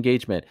look at the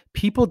engagement?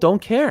 People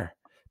don't care.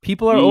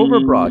 People are over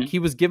Brock. He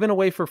was given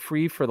away for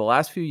free for the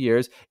last few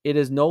years. It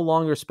is no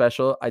longer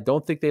special. I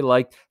don't think they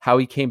liked how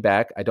he came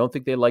back. I don't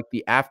think they liked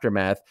the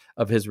aftermath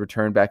of his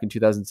return back in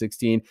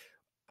 2016.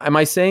 Am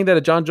I saying that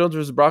a John Jones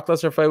versus Brock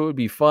Lesnar fight would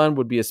be fun,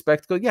 would be a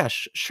spectacle? Yeah,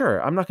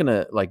 sure. I'm not going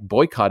to like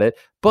boycott it,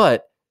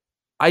 but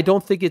I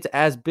don't think it's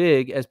as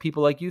big as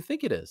people like you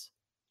think it is.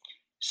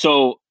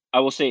 So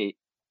I will say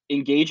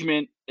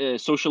engagement,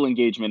 social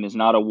engagement is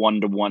not a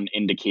one-to-one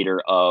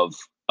indicator of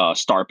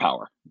star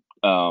power.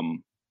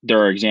 There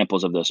are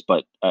examples of this,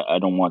 but I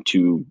don't want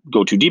to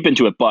go too deep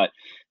into it, but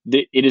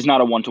it is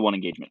not a one-to-one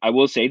engagement. I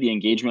will say the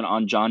engagement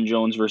on John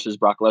Jones versus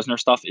Brock Lesnar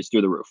stuff is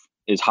through the roof,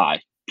 is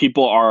high.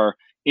 People are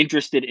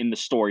interested in the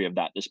story of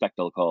that, the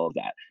spectacle of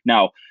that.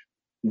 Now,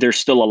 there's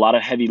still a lot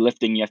of heavy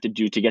lifting you have to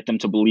do to get them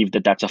to believe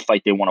that that's a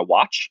fight they want to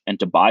watch and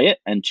to buy it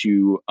and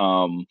to,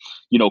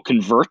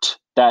 convert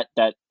that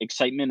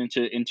excitement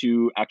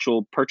into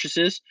actual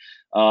purchases.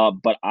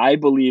 But I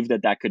believe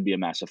that could be a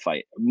massive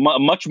fight,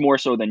 much more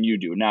so than you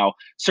do. Now,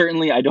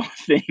 certainly, I don't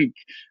think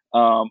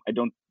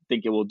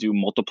it will do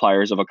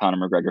multipliers of a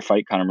Conor McGregor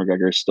fight. Conor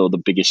McGregor is still the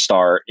biggest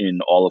star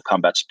in all of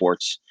combat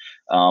sports,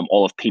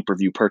 all of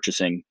pay-per-view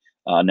purchasing.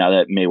 Now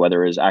that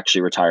Mayweather is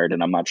actually retired,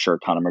 and I'm not sure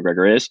Conor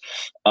McGregor is.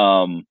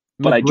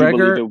 But I do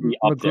believe it will be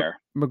up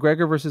there.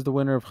 McGregor versus the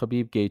winner of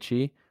Khabib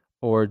Gaethje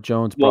or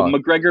Jones. Well,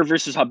 McGregor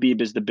versus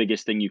Habib is the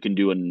biggest thing you can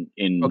do in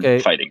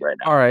fighting right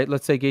now. All right,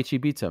 let's say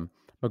Gaethje beats him.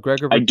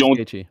 McGregor versus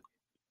Gaethje.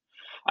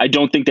 I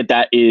don't think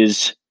that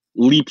is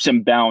leaps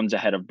and bounds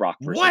ahead of Brock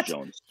versus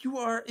Jones. You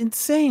are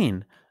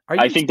insane.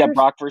 I think that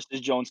Brock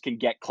versus Jones can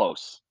get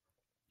close.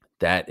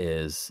 That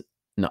is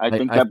no. I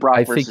think that Brock.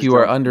 I think you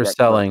are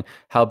underselling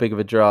how big of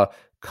a draw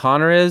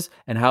Conor is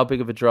and how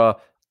big of a draw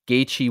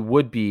Gaethje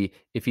would be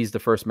if he's the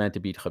first man to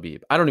beat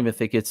Khabib. I don't even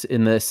think it's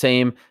in the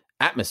same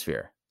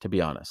atmosphere, to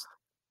be honest.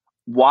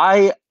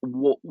 Why?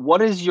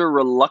 What is your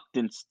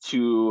reluctance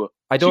to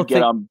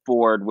get on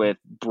board with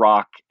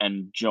Brock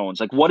and Jones?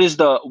 Like, what is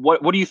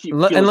what do you think?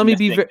 And let me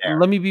be very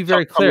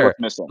clear.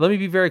 Let me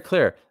be very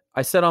clear.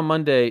 I said on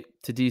Monday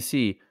to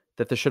DC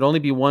that there should only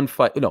be one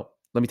fight. No,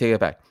 let me take it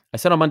back. I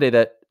said on Monday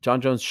that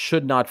John Jones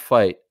should not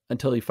fight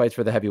until he fights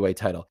for the heavyweight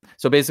title.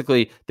 So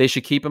basically, they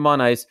should keep him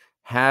on ice,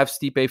 have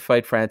Stipe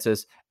fight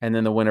Francis, and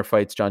then the winner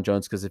fights John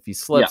Jones, because if he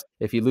slips,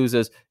 if he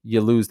loses,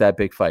 you lose that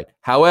big fight.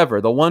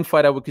 However, the one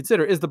fight I would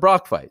consider is the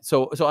Brock fight.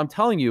 So I'm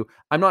telling you,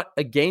 I'm not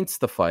against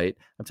the fight.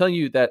 I'm telling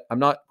you that I'm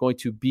not going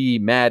to be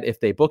mad if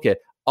they book it.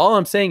 All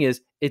I'm saying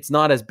is it's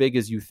not as big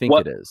as you think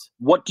it is.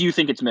 What do you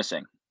think it's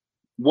missing?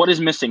 What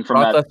is missing from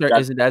Brock Lesnar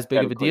isn't as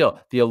big of a deal.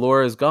 The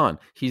allure is gone.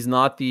 He's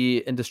not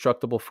the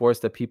indestructible force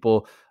that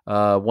people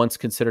once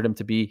considered him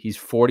to be. He's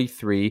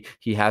 43.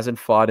 He hasn't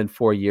fought in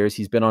 4 years.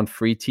 He's been on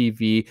free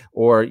TV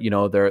or,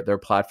 their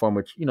platform,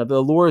 which, the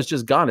allure is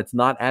just gone. It's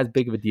not as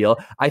big of a deal.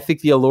 I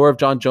think the allure of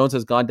John Jones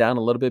has gone down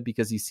a little bit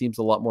because he seems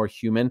a lot more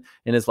human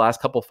in his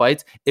last couple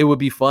fights. It would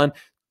be fun.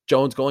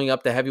 Jones going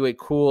up to heavyweight,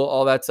 cool,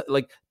 all that.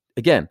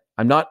 Again,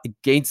 I'm not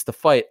against the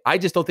fight. I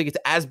just don't think it's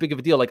as big of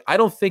a deal. Like, I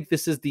don't think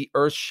this is the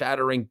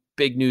earth-shattering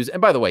big news.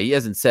 And by the way, he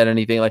hasn't said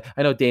anything. Like,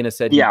 I know Dana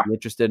said he'd be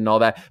interested in all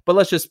that, but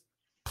let's just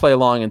play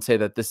along and say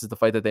that this is the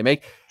fight that they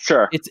make.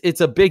 Sure.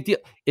 It's a big deal.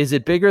 Is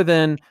it bigger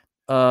than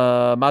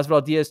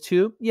Masvidal Diaz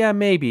 2? Yeah,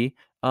 maybe.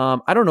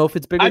 I don't know if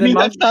it's bigger than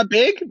that's not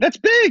big. That's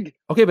big.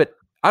 Okay, but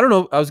I don't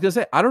know. I was going to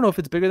say, I don't know if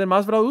it's bigger than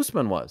Masvidal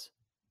Usman was.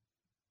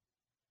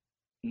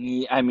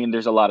 I mean,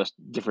 there's a lot of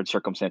different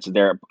circumstances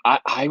there.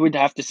 I would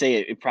have to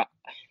say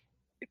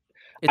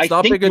it's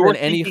not bigger than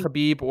any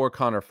Khabib or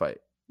Conor fight.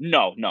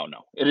 No.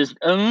 It is.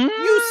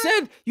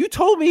 You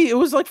told me it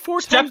was like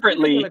 4 times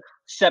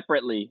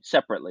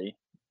separately.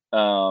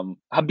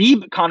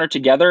 Khabib Conor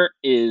together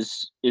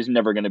is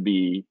never going to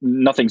be.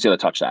 Nothing's going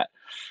to touch that.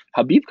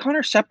 Khabib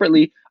Conor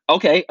separately.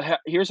 Okay,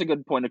 here's a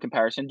good point of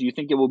comparison. Do you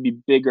think it will be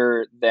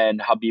bigger than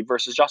Khabib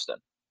versus Justin?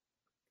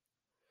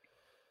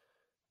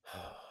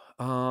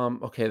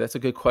 Okay, that's a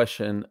good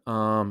question.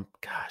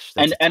 Gosh,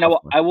 and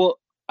I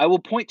will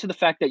point to the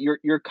fact that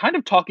you're kind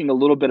of talking a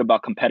little bit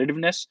about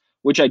competitiveness,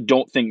 which I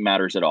don't think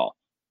matters at all.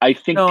 I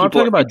think I'm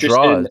talking about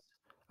draws.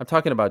 I'm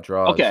talking about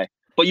draws. Okay,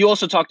 But you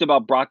also talked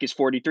about Brock is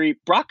 43.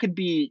 Brock could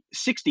be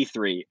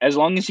 63. As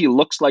long as he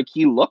looks like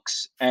he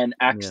looks and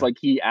acts Yeah. like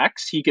he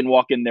acts, he can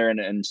walk in there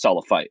and sell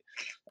a fight.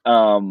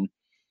 Um,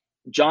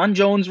 John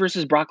Jones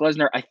versus Brock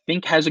Lesnar, I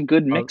think, has a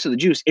good mix of the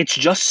juice. It's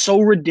just so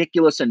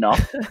ridiculous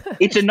enough.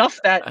 It's enough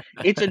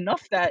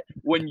that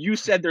when you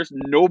said there's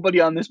nobody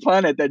on this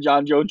planet that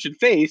John Jones should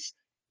face,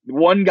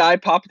 one guy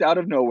popped out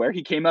of nowhere.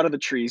 He came out of the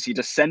trees. He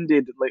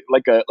descended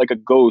like a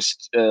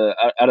ghost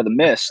out of the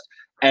mist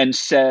and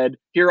said,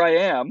 "Here I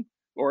am,"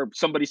 or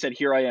somebody said,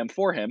 "Here I am"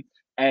 for him,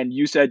 and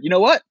you said, "You know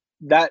what?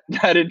 That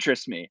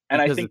interests me."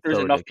 And I Because think it's there's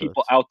so enough ridiculous.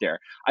 people out there.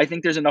 I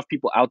think there's enough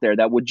people out there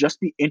that would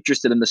just be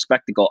interested in the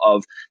spectacle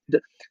of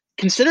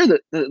consider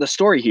the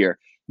story here.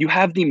 You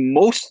have the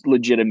most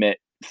legitimate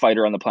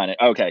fighter on the planet.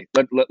 Okay,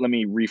 let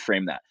me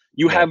reframe that.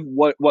 You Right. have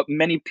what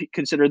many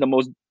consider the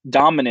most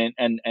dominant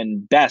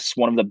and best,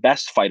 one of the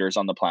best fighters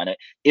on the planet,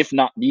 if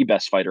not the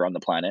best fighter on the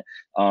planet,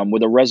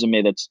 with a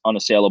resume that's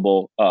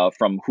unassailable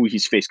from who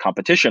he's faced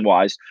competition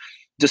wise,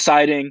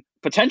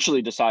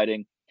 potentially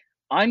deciding,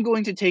 I'm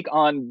going to take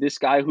on this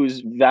guy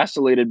who's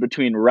vacillated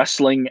between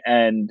wrestling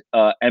and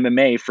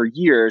MMA for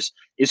years,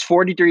 is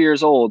 43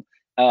 years old,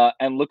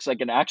 and looks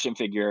like an action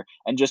figure,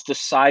 and just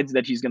decides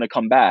that he's going to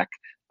come back.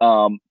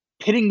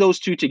 Pitting those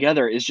two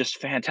together is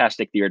just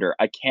fantastic theater.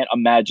 I can't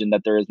imagine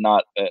that there is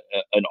not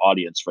an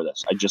audience for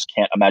this. I just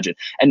can't imagine.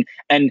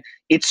 And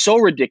it's so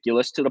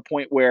ridiculous to the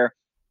point where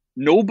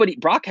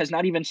Brock has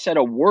not even said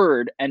a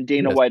word, and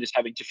Dana Yes. White is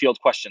having to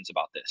field questions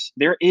about this.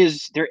 There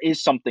is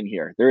something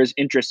here. There is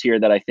interest here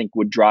that I think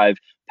would drive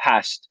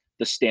past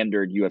the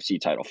standard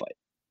UFC title fight.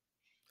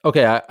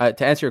 Okay,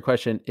 to answer your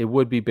question, it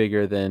would be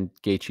bigger than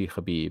Gaethje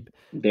Khabib.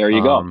 There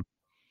you go.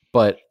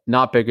 But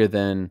not bigger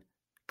than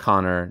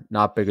Conor,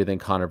 not bigger than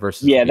Conor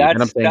versus Yeah, Khabib.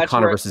 And I'm saying that's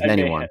Conor where versus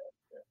anyone.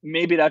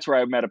 maybe that's where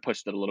I might have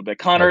pushed it a little bit.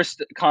 Conor is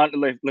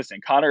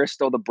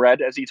still the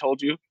bread, as he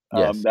told you.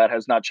 Yes. That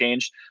has not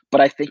changed.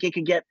 But I think it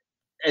can get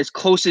as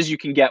close as you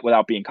can get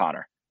without being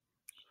Conor.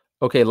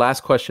 Okay,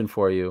 last question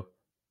for you.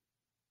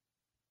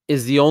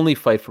 Is the only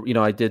fight for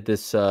I did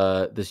this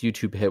this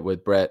YouTube hit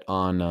with Brett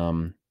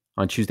on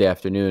Tuesday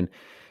afternoon,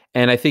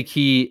 and I think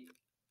he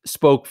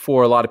spoke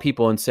for a lot of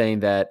people in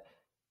saying that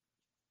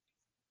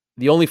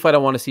the only fight I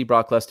want to see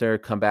Brock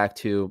Lesnar come back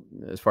to,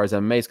 as far as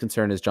MMA is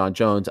concerned, is John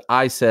Jones.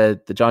 I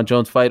said the John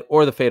Jones fight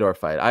or the Fedor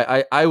fight.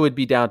 I would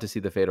be down to see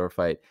the Fedor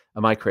fight.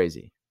 Am I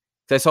crazy?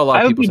 Because I saw a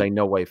lot of people saying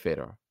no way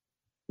Fedor.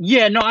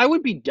 Yeah, no, I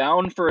would be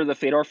down for the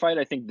Fedor fight.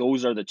 I think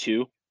those are the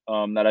two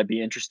that I'd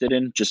be interested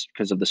in, just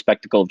because of the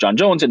spectacle of John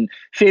Jones, and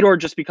Fedor,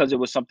 just because it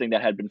was something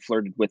that had been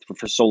flirted with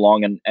for so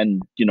long,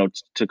 and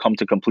to come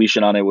to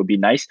completion on it would be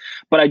nice.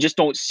 But I just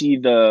don't see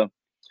the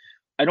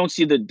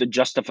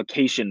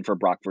justification for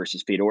Brock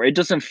versus Fedor. It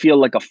doesn't feel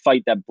like a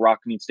fight that Brock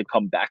needs to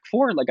come back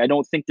for. Like, I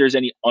don't think there's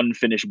any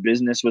unfinished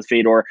business with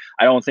Fedor.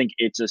 I don't think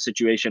it's a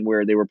situation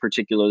where they were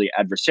particularly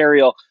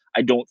adversarial.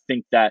 I don't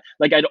think that,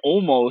 like,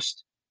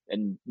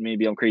 and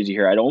maybe I'm crazy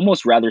here, I'd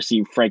almost rather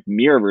see Frank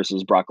Mir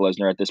versus Brock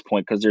Lesnar at this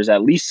point, because there's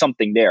at least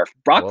something there.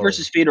 Brock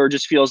versus Fedor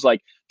just feels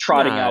like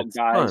trotting out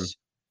guys.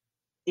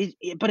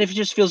 But if it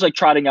just feels like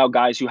trotting out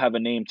guys who have a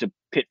name to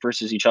pit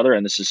versus each other,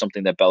 and this is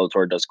something that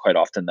Bellator does quite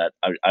often that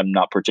I'm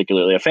not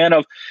particularly a fan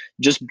of,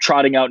 just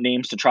trotting out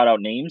names to trot out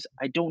names,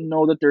 I don't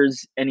know that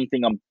there's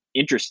anything I'm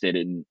interested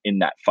in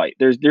that fight.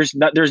 There's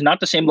not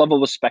the same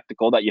level of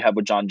spectacle that you have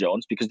with John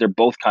Jones, because they're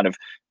both kind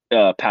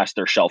of past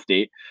their shelf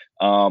date.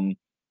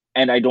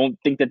 And I don't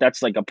think that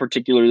that's like a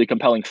particularly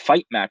compelling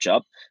fight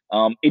matchup.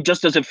 It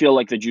just doesn't feel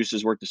like the juice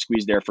is worth the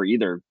squeeze there for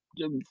either.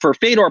 For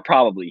Fedor,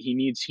 probably he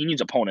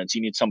needs opponents.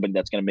 He needs somebody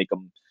that's going to make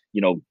him,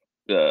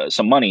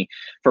 some money.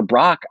 For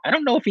Brock, I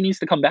don't know if he needs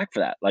to come back for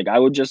that. Like, I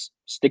would just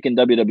stick in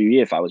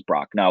WWE if I was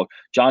Brock. Now,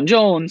 John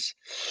Jones,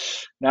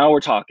 now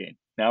we're talking.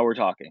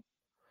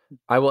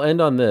 I will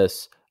end on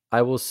this.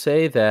 I will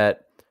say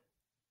that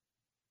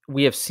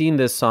we have seen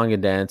this song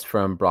and dance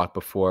from Brock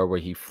before, where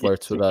he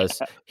flirts with us.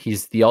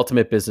 He's the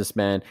ultimate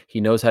businessman.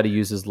 He knows how to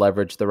use his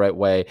leverage the right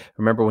way.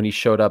 Remember when he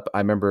showed up? I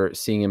remember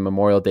seeing him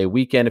Memorial Day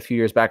weekend a few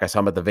years back. I saw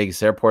him at the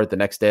Vegas airport the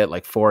next day at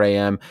like 4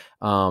 a.m.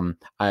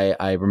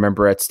 I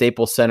remember at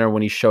Staples Center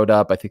when he showed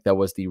up. I think that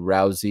was the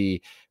Rousey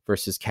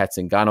versus Kat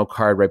Zingano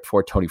card right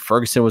before Tony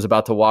Ferguson was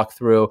about to walk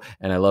through.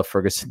 And I love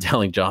Ferguson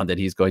telling John that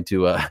he's going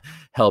to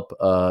help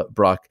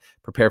Brock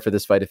prepare for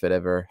this fight if it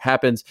ever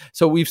happens.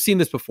 So we've seen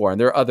this before,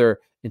 and there are other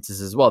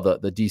instances as well.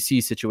 The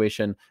DC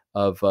situation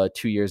of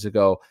 2 years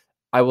ago.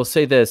 I will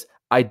say this: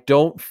 I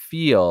don't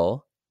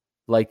feel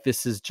like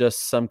this is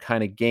just some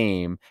kind of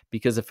game,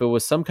 because if it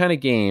was some kind of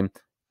game,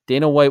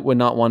 Dana White would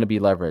not want to be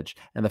leveraged.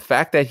 And the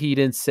fact that he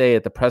didn't say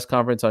at the press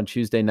conference on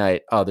Tuesday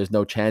night, oh, there's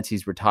no chance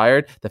he's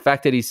retired. The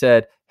fact that he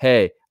said,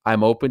 hey,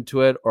 I'm open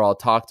to it, or I'll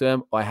talk to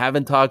him, or I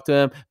haven't talked to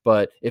him,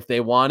 but if they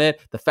want it,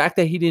 the fact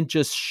that he didn't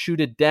just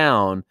shoot it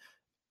down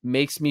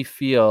makes me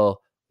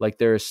feel like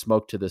there is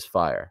smoke to this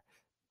fire.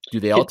 Do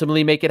they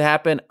ultimately make it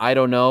happen? I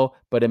don't know,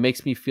 but it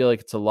makes me feel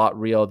like it's a lot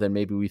real than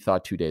maybe we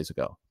thought 2 days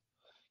ago.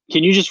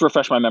 Can you just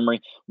refresh my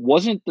memory?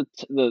 Wasn't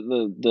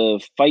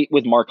the fight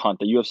with Mark Hunt,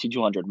 the UFC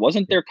 200,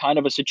 wasn't there kind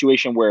of a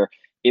situation where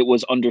it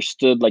was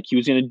understood like he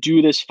was going to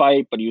do this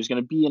fight, but he was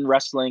going to be in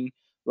wrestling.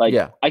 Like,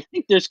 Yeah. I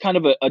think there's kind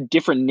of a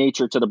different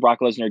nature to the Brock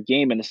Lesnar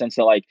game in the sense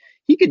that like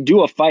he could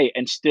do a fight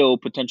and still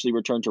potentially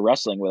return to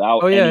wrestling without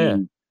Oh, yeah,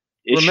 any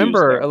yeah. issues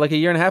Remember, there. like a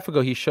year and a half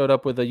ago, he showed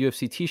up with a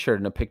UFC T-shirt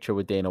and a picture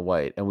with Dana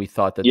White, and we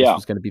thought that this Yeah.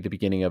 was going to be the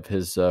beginning of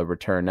his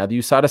return. Now, the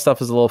USADA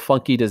stuff is a little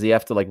funky. Does he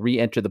have to like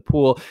re-enter the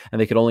pool,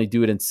 and they could only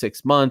do it in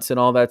 6 months and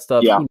all that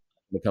stuff? Yeah. Who knows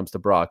when it comes to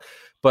Brock?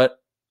 But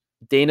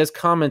Dana's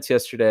comments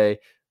yesterday,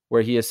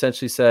 where he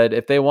essentially said,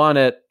 if they want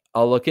it,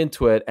 I'll look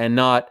into it, and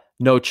not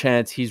no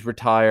chance he's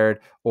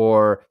retired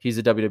or he's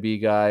a WWE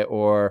guy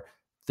or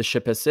the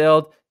ship has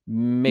sailed,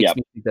 makes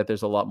me think that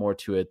there's a lot more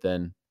to it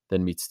than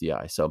meets the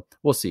eye. So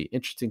we'll see.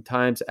 Interesting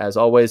times as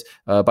always.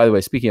 By the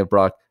way, speaking of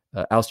Brock,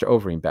 Alistair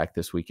Overeem back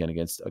this weekend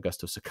against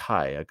Augusto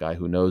Sakai, a guy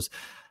who knows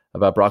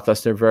about Brock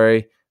Lesnar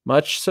very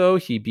much. So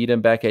he beat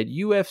him back at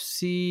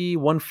UFC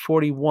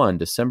 141,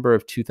 December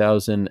of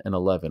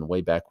 2011,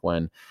 way back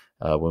when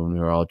we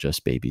were all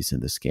just babies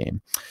in this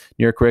game.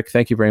 New York Rick,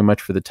 thank you very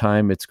much for the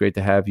time. It's great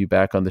to have you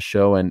back on the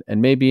show. And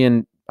maybe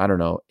in, I don't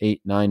know,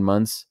 8-9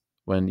 months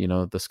when,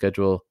 the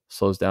schedule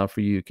slows down for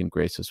you, you can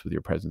grace us with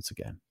your presence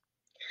again.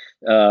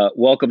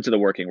 Welcome to the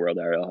working world,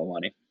 Ariel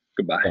Helwani.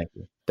 Goodbye.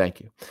 Thank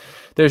you.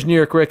 There's New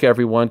York Rick,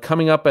 everyone.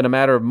 Coming up in a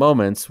matter of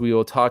moments, we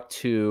will talk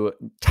to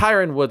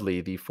Tyron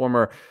Woodley, the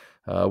former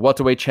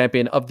welterweight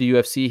champion of the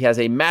UFC. He has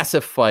a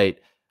massive fight,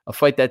 a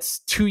fight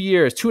that's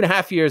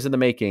 2.5 years in the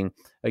making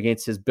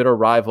against his bitter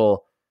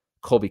rival,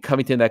 Colby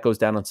Covington. That goes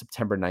down on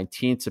September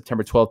 19th.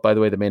 September 12th, by the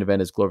way, the main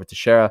event is Glover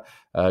Teixeira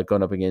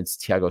going up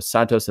against Thiago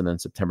Santos. And then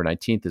September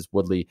 19th is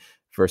Woodley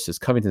versus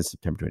Covington.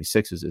 September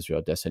 26th is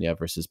Israel Adesanya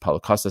versus Paulo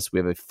Costas. We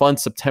have a fun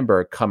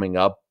September coming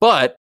up,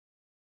 but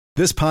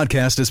this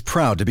podcast is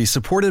proud to be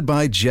supported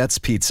by Jets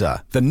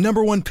Pizza, the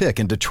 #1 pick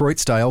in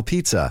Detroit-style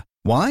pizza.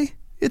 Why?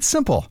 It's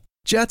simple.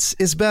 Jets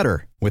is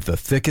better. With the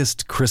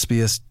thickest,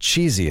 crispiest,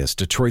 cheesiest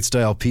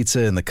Detroit-style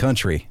pizza in the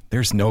country,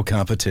 there's no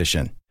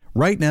competition.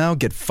 Right now,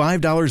 get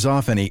 $5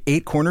 off any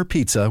 8-corner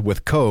pizza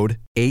with code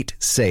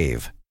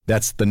 8SAVE.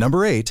 That's the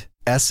number 8,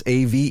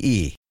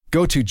 SAVE.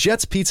 Go to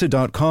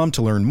jetspizza.com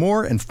to learn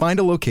more and find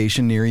a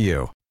location near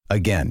you.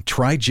 Again,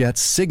 try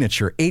Jet's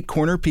signature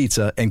 8-corner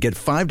pizza and get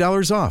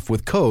 $5 off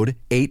with code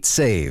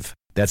 8SAVE.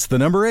 That's the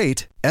number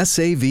 8,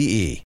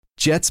 SAVE.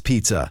 Jet's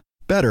Pizza.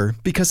 Better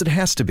because it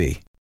has to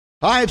be.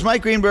 Hi, it's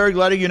Mike Greenberg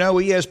letting you know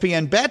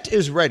ESPN Bet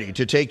is ready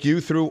to take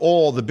you through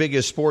all the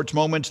biggest sports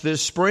moments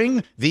this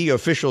spring. The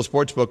official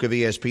sportsbook of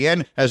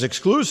ESPN has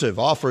exclusive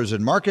offers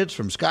and markets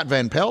from Scott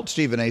Van Pelt,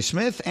 Stephen A.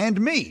 Smith,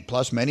 and me,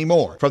 plus many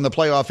more. From the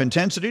playoff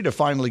intensity to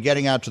finally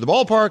getting out to the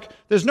ballpark,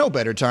 there's no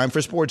better time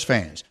for sports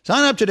fans.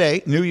 Sign up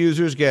today. New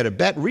users get a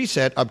bet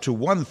reset up to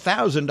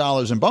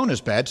 $1,000 in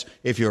bonus bets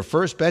if your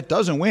first bet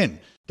doesn't win.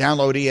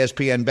 Download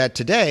ESPN Bet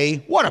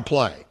today. What a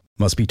play.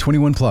 Must be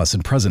 21 plus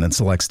and present in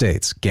select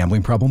states.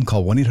 Gambling problem?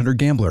 Call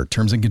 1-800-GAMBLER.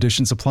 Terms and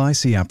conditions apply.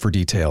 See app for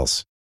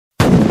details.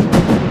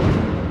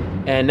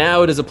 And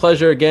now it is a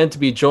pleasure again to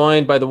be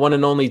joined by the one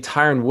and only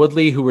Tyron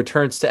Woodley, who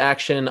returns to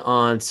action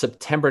on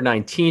September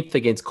 19th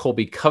against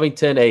Colby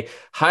Covington, a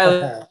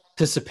highly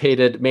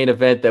anticipated main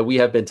event that we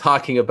have been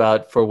talking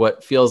about for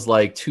what feels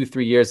like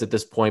 2-3 years at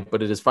this point,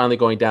 but it is finally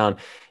going down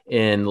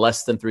in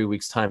less than 3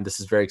 weeks' time. This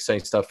is very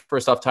exciting stuff.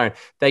 First off, Tyron,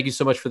 thank you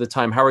so much for the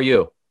time. How are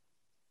you?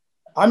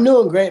 I'm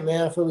doing great,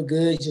 man. I'm feeling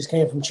good. Just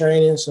came from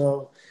training,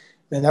 so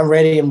man, I'm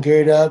ready. I'm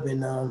geared up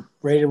and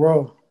ready to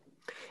roll.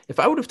 If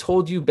I would have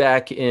told you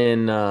back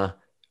in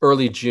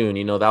early June,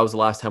 that was the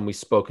last time we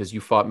spoke because you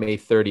fought May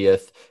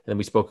 30th, and then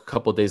we spoke a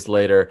couple of days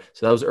later.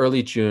 So that was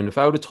early June. If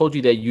I would have told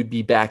you that you'd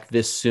be back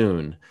this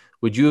soon,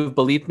 would you have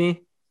believed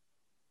me?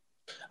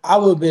 I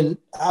would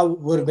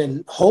have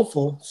been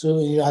hopeful. So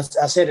I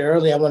said it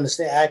earlier. I wanted to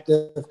stay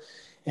active,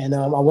 and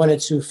I wanted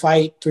to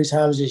fight 3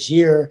 times this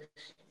year.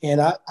 And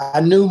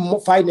I knew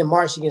fighting in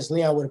March against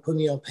Leon would have put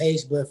me on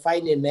pace, but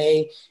fighting in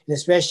May, and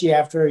especially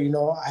after,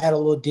 I had a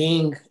little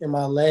ding in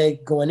my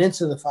leg going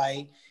into the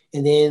fight,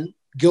 and then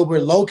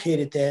Gilbert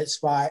located that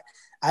spot,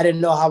 I didn't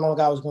know how long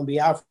I was going to be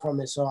out from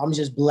it. So I'm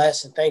just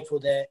blessed and thankful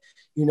that,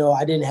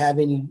 I didn't have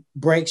any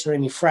breaks or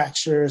any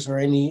fractures or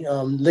any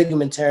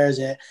ligament tears,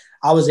 that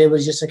I was able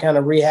just to kind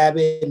of rehab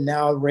it, and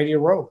now I'm ready to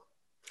roll.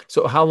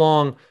 So how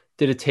long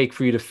did it take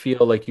for you to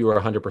feel like you were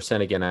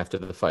 100% again after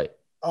the fight?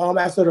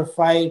 After the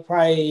fight,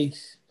 probably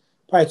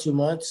 2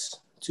 months.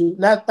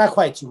 Not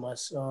quite 2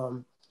 months.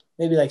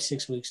 Maybe like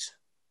 6 weeks.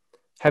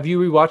 Have you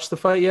rewatched the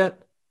fight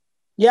yet?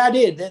 Yeah, I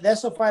did.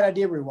 That's a fight I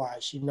did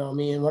rewatch.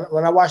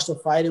 When I watched the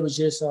fight, it was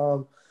just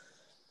the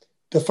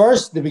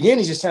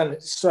beginning just kind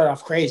of started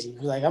off crazy.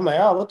 I'm like,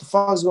 oh, what the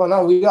fuck is going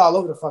on? We all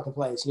over the fucking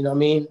place. You know what I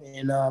mean?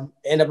 And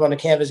end up on the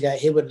canvas, got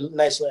hit with a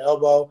nice little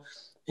elbow,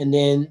 and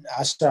then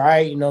I started,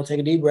 all right, take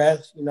a deep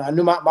breath. I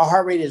knew my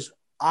heart rate is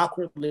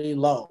awkwardly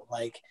low,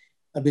 like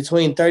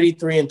between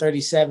 33 and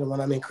 37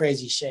 when I'm in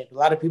crazy shape. A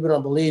lot of people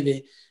don't believe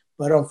it,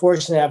 But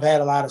unfortunately, I've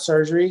had a lot of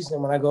surgeries.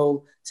 And when I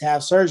go to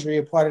have surgery,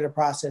 a part of the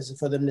process is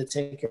for them to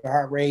take your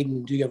heart rate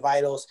and do your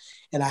vitals.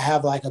 And I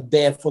have like a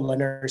bed full of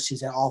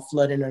nurses that all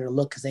flood in there to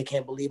look because they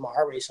can't believe my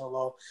heart rate so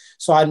low.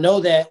 So I know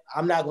that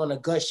I'm not going to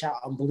gush out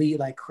and bleed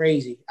like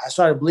crazy. I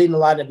started bleeding a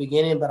lot in the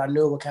beginning, but I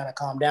knew it would kind of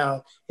calm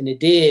down, and it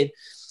did.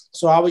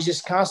 So I was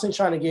just constantly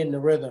trying to get in the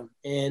rhythm.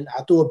 And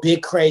I threw a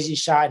big, crazy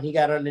shot, and he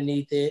got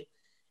underneath it.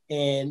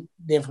 And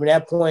then from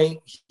that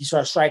point, he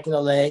started striking a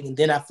leg. And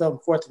then I felt in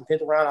fourth and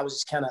fifth round, I was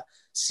just kind of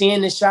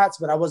seeing the shots,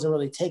 but I wasn't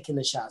really taking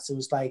the shots. It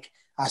was like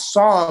I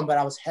saw him, but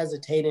I was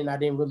hesitating. I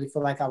didn't really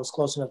feel like I was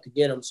close enough to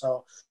get him.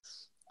 So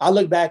I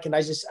look back and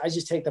I just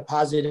take the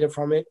positive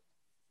from it.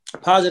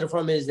 Positive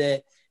from it is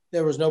that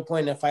there was no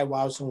point in the fight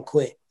where I was going to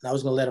quit and I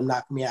was going to let him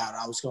knock me out.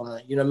 I was going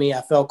to, you know what I mean?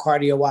 I felt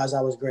cardio-wise,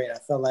 I was great. I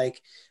felt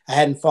like I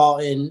hadn't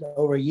fought in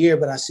over a year,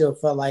 but I still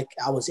felt like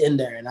I was in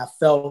there, and I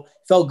felt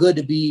good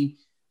to be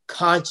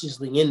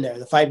consciously in there.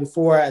 The fight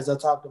before, as I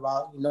talked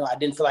about, you know, I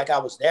didn't feel like I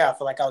was there. I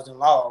felt like I was in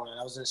La La Land.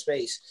 I was in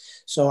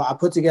space. So I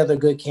put together a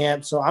good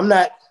camp. So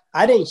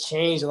I didn't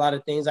change a lot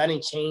of things. I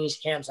didn't change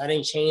camps. I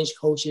didn't change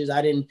coaches.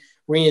 I didn't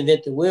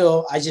reinvent the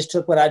wheel. I just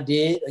took what I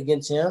did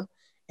against him,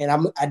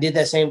 and I did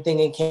that same thing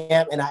in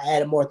camp, and I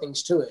added more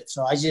things to it.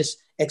 So I just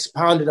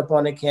expounded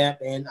upon the camp,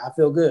 and I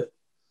feel good.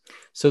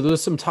 So there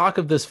was some talk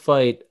of this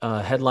fight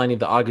headlining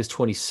the August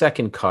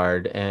 22nd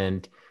card,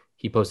 and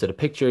he posted a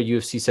picture.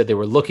 UFC said they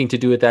were looking to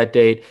do it that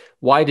date.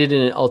 Why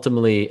didn't it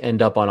ultimately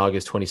end up on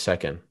August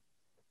 22nd?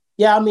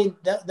 Yeah, I mean,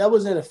 that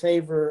was in a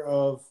favor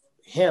of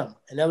him,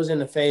 and that was in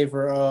the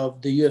favor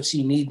of the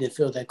UFC needing to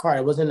fill that card.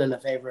 It wasn't in the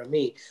favor of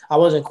me. I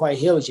wasn't quite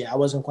healed yet. I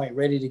wasn't quite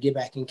ready to get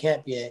back in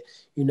camp yet.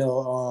 You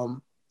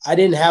know, I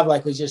didn't have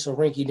like just a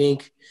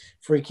rinky-dink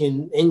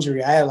freaking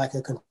injury. I had like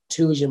a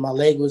contusion. My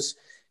leg was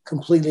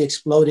completely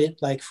exploded.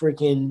 Like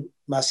freaking,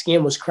 my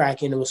skin was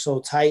cracking. It was so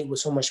tight with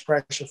so much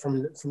pressure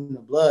from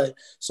the blood.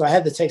 So I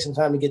had to take some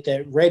time to get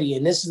that ready.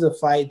 And this is a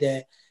fight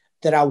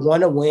that I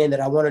want to win,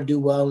 that I want to do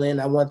well in.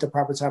 I want the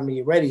proper time to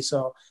get ready.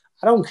 So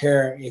I don't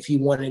care if he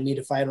wanted me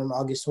to fight on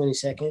August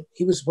 22nd.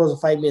 He was supposed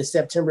to fight me in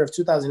September of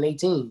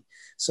 2018.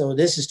 So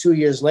this is 2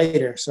 years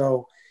later.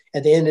 So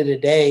at the end of the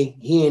day,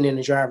 he ain't in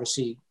the driver's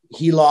seat.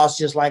 He lost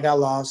just like I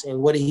lost. And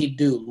what did he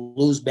do?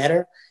 Lose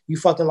better? You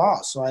fucking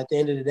lost. So at the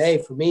end of the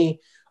day, for me,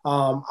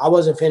 I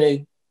wasn't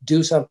finna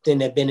do something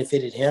that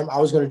benefited him. I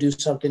was going to do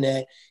something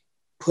that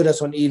put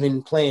us on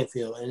even playing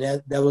field.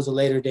 And that was a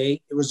later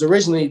date. It was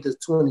originally the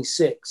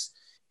 26th.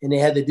 And they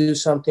had to do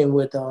something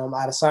with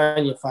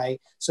Adesanya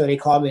fight. So they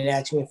called me and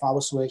asked me if I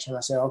would switch. And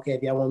I said, okay,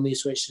 if y'all want me to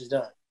switch, it's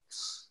done.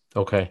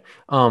 Okay.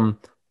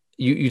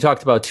 You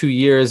talked about 2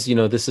 years. You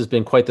know, this has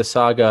been quite the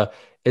saga.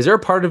 Is there a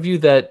part of you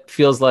that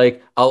feels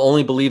like I'll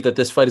only believe that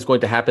this fight is going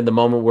to happen the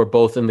moment we're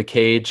both in the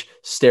cage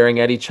staring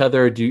at each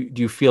other? Do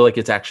you feel like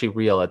it's actually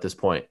real at this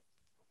point?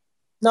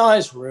 No,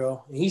 it's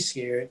real. He's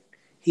scared.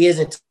 He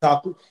isn't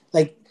talking.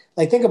 Like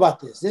think about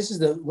this. This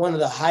is one of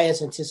the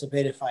highest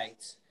anticipated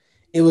fights.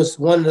 It was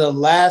one of the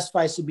last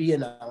fights to be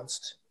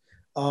announced.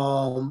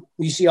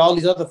 You see all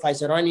these other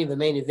fights that aren't even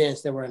main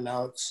events that were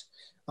announced.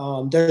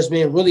 There's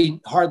been really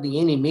hardly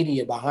any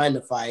media behind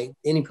the fight,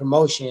 any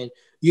promotion.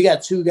 You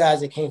got two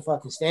guys that can't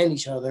fucking stand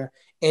each other,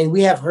 and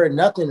we have heard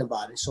nothing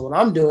about it. So what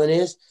I'm doing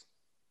is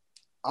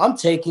I'm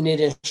taking it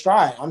in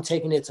stride. I'm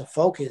taking it to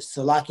focus,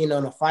 to lock in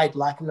on a fight,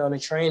 locking on a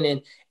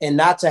training, and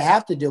not to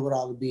have to deal with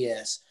all the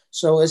BS.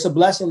 So it's a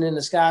blessing in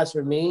disguise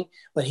for me,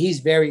 but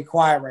he's very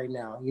quiet right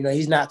now. You know,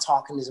 he's not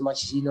talking as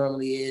much as he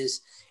normally is.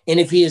 And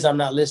if he is, I'm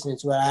not listening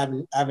to it.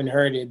 I haven't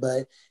heard it,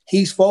 but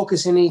he's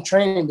focusing in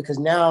training because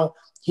now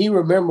he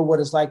remember what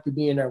it's like to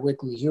be in there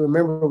with me. He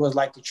remember what it's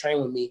like to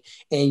train with me.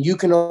 And you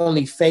can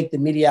only fake the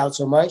media out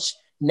so much.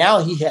 Now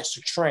he has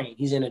to train.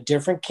 He's in a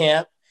different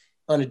camp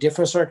under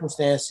different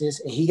circumstances,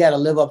 and he got to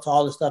live up to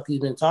all the stuff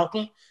he's been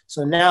talking.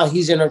 So now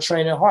he's in there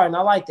training hard, and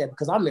I like that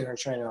because I'm in there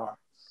training hard.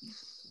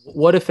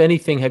 What, if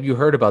anything, have you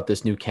heard about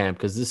this new camp?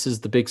 Because this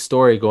is the big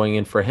story going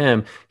in for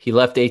him. He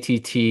left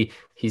ATT.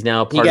 He's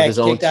now part of his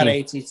own team.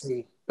 He got kicked out of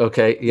ATT.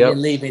 Okay, yep. He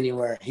didn't leave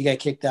anywhere. He got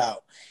kicked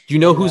out. Do you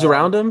know who's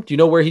around him? Do you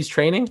know where he's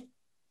training?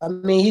 I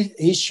mean,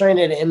 he's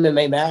training at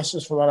MMA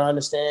Masters from what I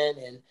understand,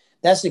 and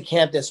that's the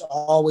camp that's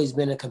always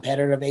been a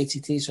competitor of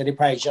ATT, so they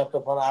probably jumped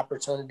up on the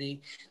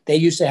opportunity. They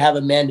used to have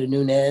Amanda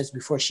Nunes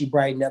before she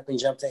brightened up and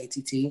jumped to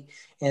ATT.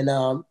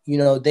 And, you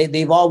know,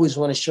 they've always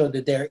want to show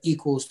that they're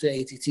equals to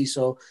ATT,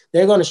 so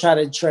they're going to try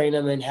to train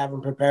them and have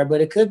them prepared,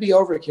 but it could be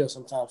overkill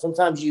sometimes.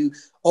 Sometimes you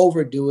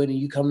overdo it and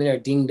you come in there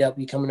dinged up,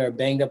 you come in there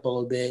banged up a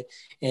little bit.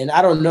 And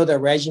I don't know their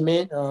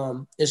regimen.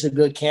 It's a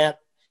good camp.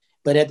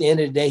 But at the end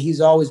of the day, he's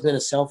always been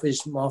a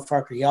selfish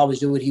motherfucker. He always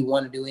do what he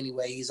want to do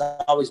anyway. He's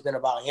always been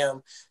about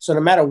him. So no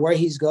matter where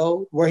he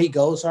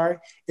goes,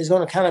 it's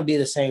going to kind of be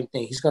the same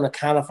thing. He's going to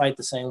kind of fight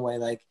the same way.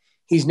 Like,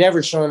 he's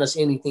never shown us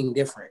anything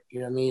different.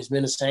 You know what I mean? He's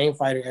been the same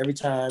fighter every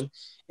time.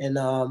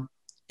 And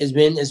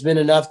it's been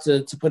enough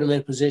to put him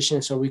in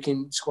position so we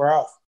can square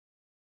off.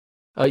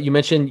 You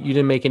mentioned you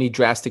didn't make any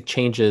drastic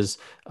changes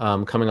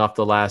coming off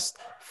the last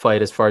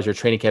fight as far as your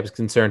training camp is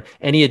concerned.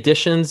 Any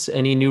additions,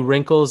 any new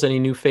wrinkles, any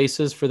new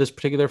faces for this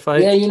particular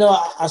fight?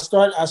 Yeah, I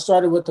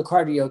started with the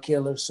cardio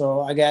killer.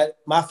 So I got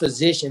my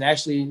physician,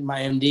 actually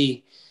my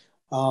MD,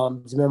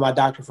 he's been my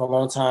doctor for a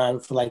long time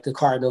for like the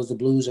Cardinals, the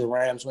Blues, and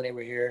Rams when they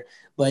were here.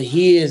 But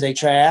he is a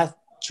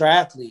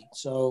triathlete,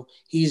 so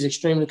he's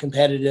extremely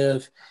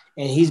competitive,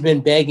 and he's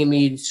been begging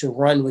me to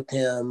run with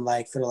him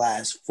like for the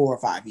last 4 or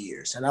 5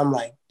 years. And I'm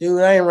like,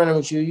 dude, I ain't running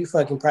with you. You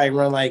fucking probably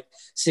run like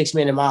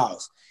 6-minute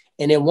miles.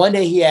 And then one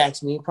day he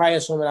asked me, probably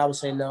assuming I would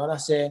say no, and I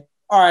said,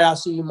 all right, I'll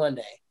see you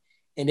Monday.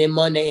 And then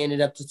Monday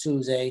ended up to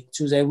Tuesday.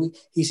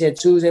 He said,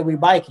 Tuesday we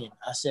biking.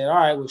 I said, all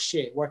right, well,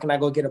 shit, where can I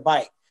go get a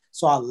bike?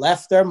 So I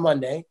left there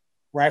Monday,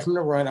 right from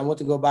the run. I went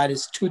to go buy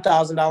this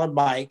 $2,000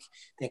 bike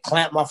that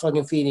clamped my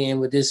fucking feet in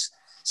with this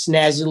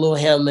snazzy little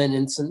helmet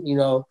and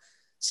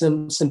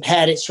some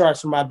padded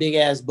shorts for my big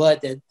ass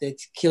butt that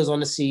kills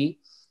on the seat.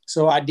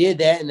 So I did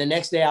that. And the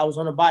next day I was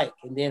on a bike.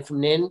 And then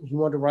from then he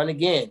wanted to run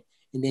again.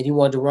 And then he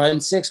wanted to run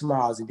 6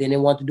 miles. And then he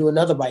wanted to do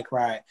another bike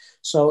ride.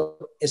 So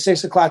at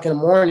 6 o'clock in the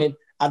morning,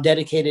 I've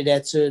dedicated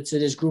that to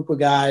this group of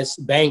guys,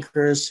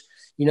 bankers,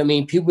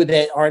 people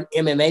that aren't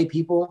MMA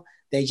people.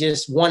 They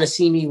just want to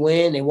see me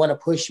win. They want to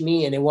push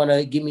me and they want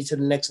to get me to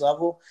the next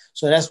level.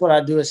 So that's what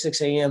I do at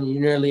 6 a.m.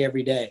 nearly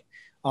every day.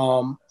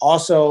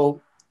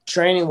 Also,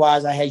 training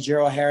wise, I had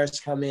Gerald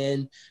Harris come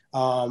in,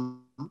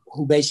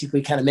 who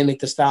basically kind of mimicked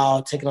the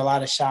style, taking a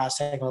lot of shots,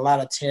 taking a lot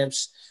of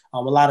attempts,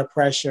 a lot of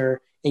pressure.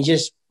 And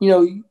just,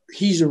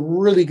 he's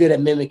really good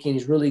at mimicking.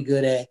 He's really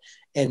good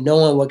at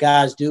knowing what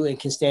guys do and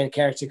can stand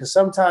character. Because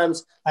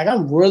sometimes, like,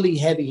 I'm really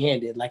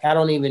heavy-handed. Like,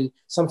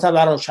 sometimes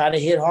I don't try to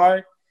hit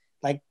hard.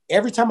 Like,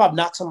 every time I've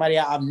knocked somebody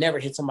out, I've never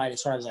hit somebody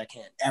as hard as I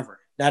can, ever.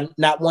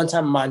 Not one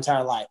time in my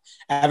entire life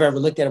I've ever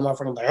looked at a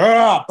motherfucker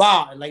like,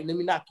 bah, and like, let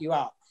me knock you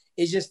out.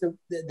 It's just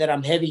that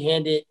I'm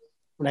heavy-handed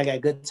when I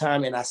got good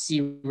time and I see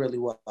really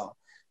well.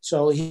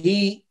 So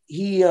he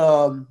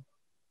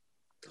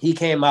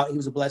came out. He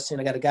was a blessing.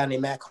 I got a guy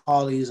named Matt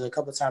Cawley. He's a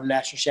couple-time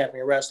national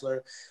champion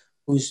wrestler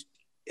who's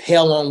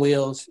hell on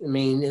wheels. I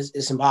mean,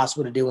 it's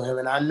impossible to deal with him.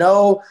 And I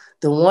know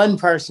the one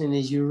person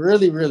is you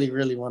really, really,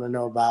 really want to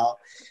know about.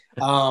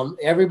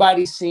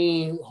 Everybody's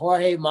seen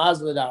Jorge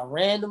Masvidal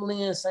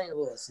randomly in St.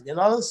 Louis. And then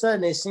all of a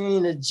sudden they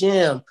seen a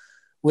gym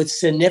with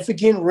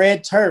significant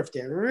red turf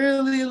that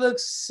really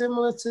looks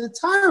similar to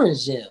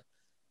Tyron's gym.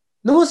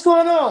 Know what's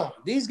going on?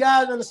 These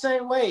guys are the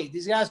same way.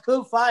 These guys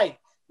could fight.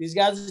 These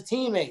guys are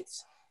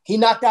teammates. He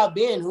knocked out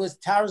Ben, who is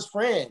Tyron's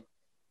friend.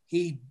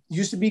 He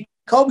used to be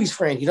Kobe's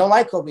friend. He don't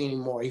like Kobe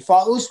anymore. He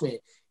fought Usman.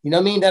 You know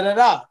what I mean?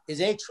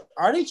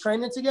 Are they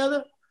training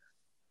together?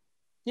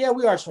 Yeah,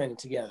 we are training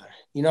together.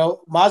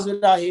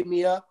 Masvidal hit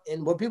me up.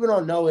 And what people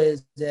don't know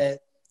is that,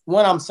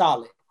 one, I'm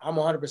solid. I'm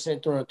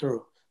 100% through and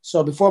through.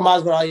 So before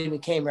Masvidal even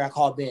came here, I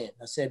called Ben.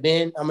 I said,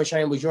 Ben, I'm going to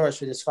train with George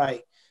for this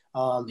fight.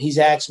 He's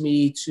asked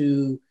me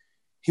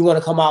he want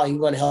to come out. He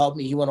want to help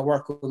me. He want to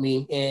work with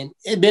me. And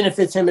it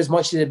benefits him as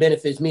much as it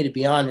benefits me, to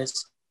be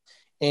honest.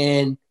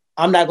 And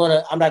I'm not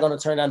gonna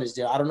turn down this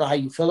deal. I don't know how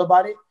you feel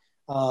about it.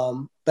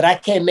 But I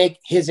can't make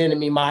his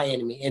enemy my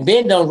enemy. And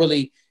Ben don't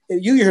really,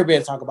 you hear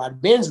Ben talk about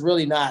it. Ben's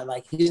really not,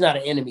 like, he's not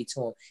an enemy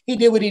to him. He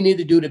did what he needed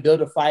to do to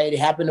build a fight. It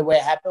happened the way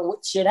it happened.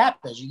 Shit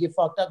happens. You get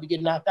fucked up, you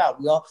get knocked out.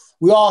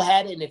 We all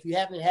had it. And if you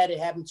haven't had it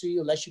happen to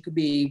you, unless you could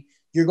be,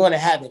 you're going to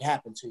have it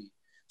happen to you.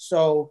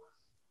 So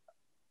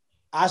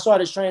I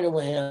started training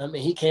with him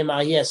and he came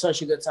out. He had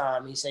such a good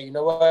time. He said, you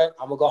know what?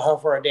 I'm going to go home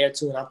for a day or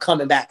two and I'm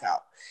coming back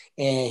out.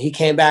 And he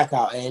came back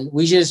out and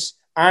we just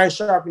iron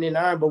sharpening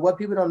iron. But what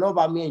people don't know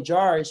about me and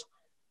George,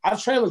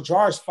 I've trained with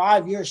George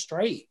 5 years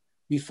straight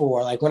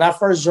before. Like when I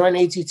first joined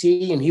ATT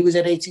and he was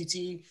at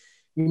ATT,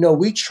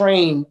 we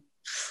trained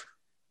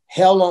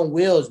hell on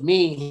wheels.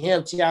 Me,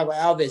 him, Thiago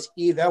Alves,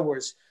 Eve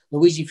Edwards,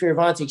 Luigi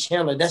Fioravanti,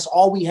 Chandler. That's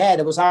all we had.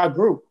 It was our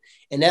group.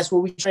 And that's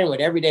what we trained with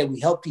every day.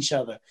 We helped each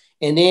other.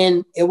 And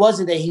then it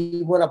wasn't that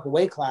he went up a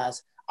weight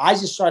class. I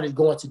just started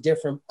going to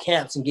different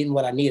camps and getting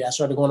what I needed. I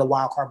started going to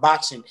Wild Card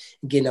Boxing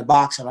and getting a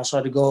boxing. I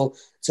started to go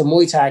to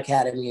Muay Thai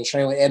Academy and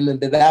train with Edmund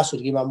Bibasso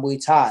to get my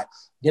Muay Thai.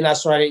 Then I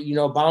started,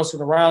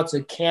 bouncing around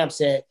to camps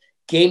that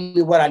gave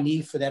me what I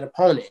need for that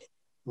opponent.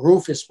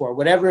 Rufus Sport,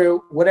 whatever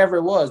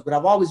it was. But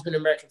I've always been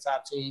American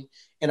Top Team,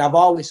 and I've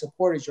always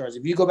supported George.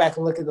 If you go back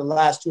and look at the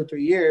last 2 or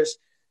 3 years,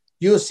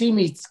 you'll see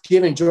me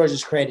giving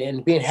George's credit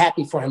and being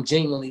happy for him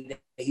genuinely that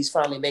he's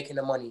finally making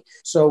the money.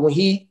 So when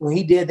he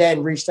did that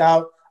and reached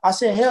out, I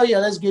said, hell yeah,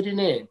 let's get it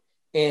in.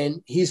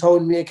 And he's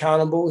holding me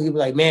accountable. He was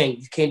like, man,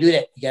 you can't do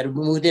that. You got to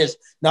move this.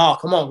 No,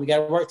 come on. We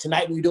got to work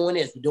tonight. We're doing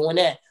this. We're doing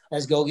that.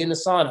 Let's go get in the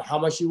sauna. How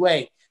much you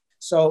weigh?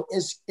 So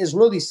it's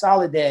really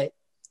solid that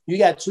you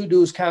got two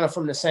dudes kind of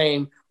from the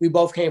same. We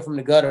both came from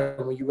the gutter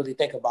when you really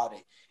think about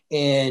it.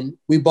 And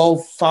we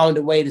both found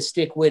a way to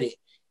stick with it.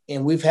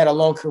 And we've had a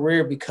long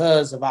career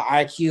because of our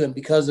IQ and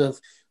because of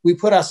we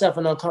put ourselves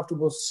in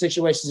uncomfortable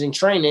situations in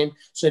training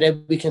so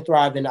that we can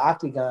thrive in the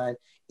octagon.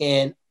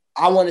 And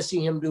I want to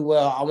see him do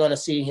well. I want to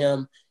see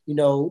him,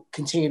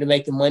 continue to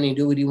make the money and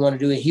do what he want to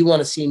do. And he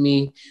want to see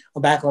me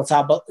back on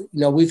top. But,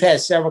 we've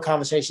had several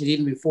conversations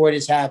even before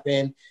this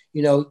happened.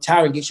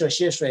 Tyron, get your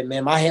shit straight,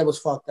 man. My head was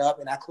fucked up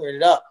and I cleared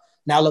it up.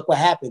 Now look what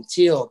happened.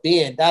 Till,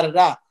 Ben,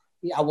 da-da-da.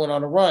 I went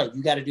on a run.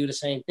 You got to do the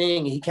same thing.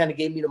 And he kind of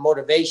gave me the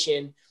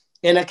motivation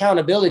and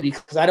accountability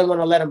because I didn't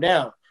want to let him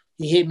down.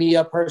 He hit me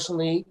up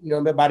personally,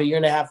 about a year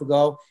and a half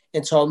ago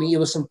and told me it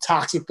was some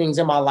toxic things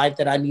in my life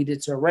that I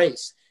needed to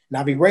erase. And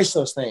I've erased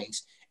those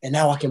things. And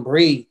now I can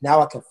breathe.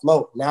 Now I can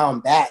float. Now I'm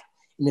back.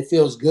 And it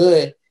feels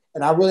good.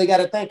 And I really got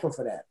to thank him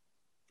for that.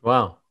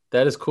 Wow.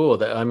 That is cool.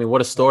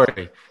 What a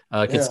story.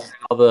 Considering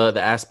all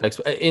the aspects.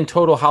 In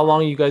total, how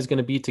long are you guys going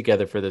to be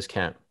together for this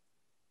camp?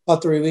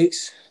 About 3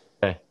 weeks.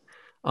 Okay.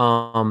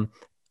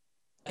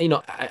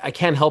 I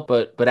can't help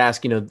but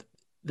ask,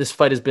 this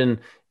fight has been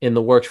in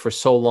the works for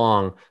so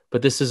long,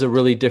 but this is a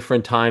really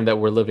different time that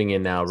we're living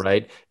in now,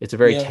 right? It's a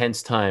very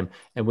tense time,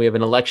 and we have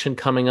an election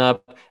coming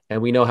up,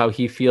 and we know how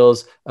he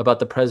feels about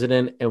the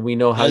president, and we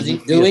know how Does he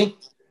do we?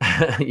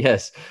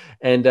 Yes,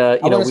 and I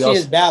want to see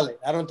his ballot.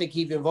 I don't think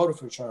he even voted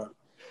for Trump.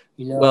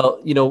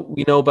 Well,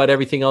 we know about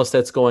everything else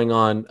that's going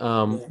on,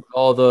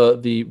 all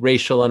the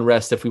racial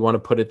unrest, if we want to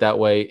put it that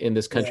way, in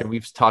this country.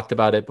 We've talked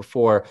about it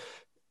before.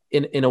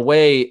 In a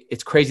way,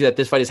 it's crazy that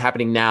this fight is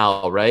happening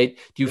now, right?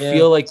 Do you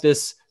feel like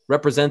this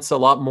represents a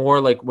lot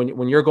more? Like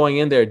when you're going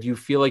in there, do you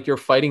feel like you're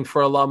fighting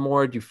for a lot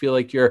more? Do you feel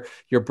like you're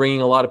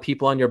bringing a lot of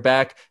people on your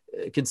back?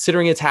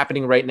 Considering it's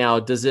happening right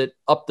now, does it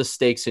up the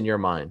stakes in your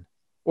mind?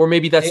 Or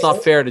maybe that's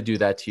not fair to do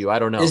that to you. I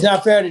don't know. It's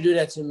not fair to do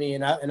that to me,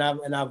 and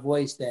I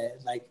voiced that.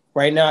 Like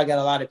right now, I got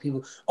a lot of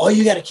people. Oh,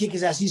 you got to kick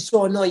his ass. He's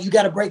so annoying. You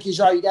got to break his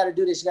jaw. You got to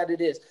do this. You got to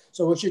do this.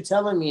 So what you're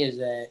telling me is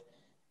that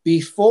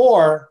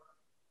before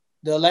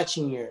the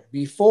election year,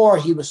 before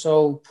he was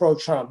so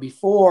pro-Trump,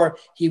 before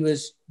he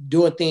was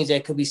doing things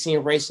that could be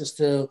seen racist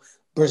to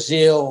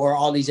Brazil or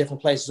all these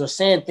different places, or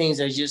saying things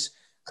that are just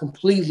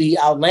completely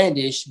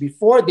outlandish,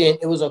 before then,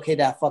 it was okay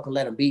that I fucking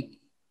let him beat me.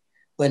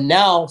 But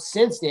now,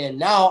 since then,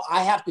 now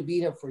I have to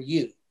beat him for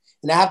you.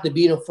 And I have to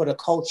beat him for the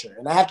culture.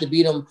 And I have to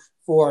beat him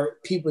for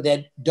people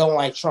that don't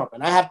like Trump.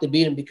 And I have to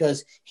beat him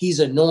because he's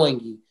annoying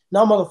you.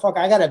 No, motherfucker,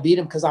 I got to beat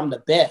him because I'm the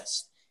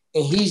best.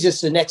 And he's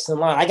just the next in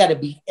line. I got to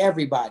beat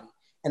everybody.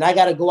 And I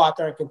got to go out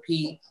there and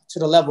compete to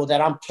the level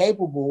that I'm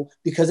capable,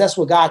 because that's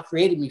what God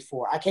created me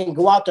for. I can't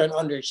go out there and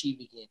underachieve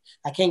again.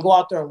 I can't go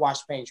out there and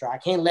watch paint dry. I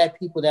can't let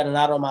people that are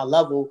not on my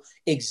level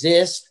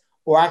exist,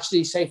 or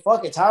actually say,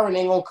 fuck it, Tyron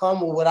ain't going to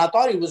come with what I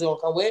thought he was going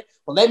to come with.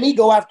 But let me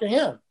go after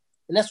him.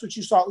 And that's what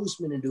you saw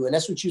Usman do. And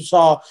that's what you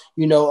saw,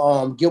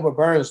 Gilbert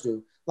Burns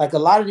do. Like a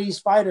lot of these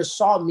fighters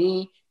saw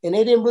me and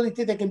they didn't really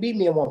think they can beat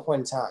me at one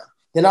point in time.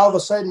 Then all of a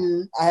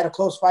sudden I had a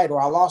close fight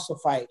or I lost a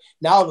fight.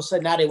 Now all of a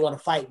sudden now they want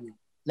to fight me.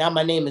 Now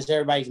my name is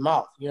everybody's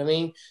mouth. You know what I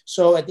mean?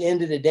 So at the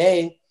end of the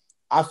day,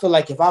 I feel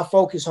like if I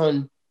focus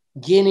on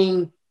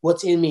getting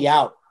what's in me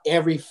out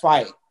every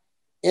fight,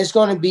 it's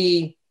going to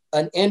be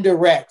an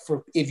indirect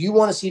for, if you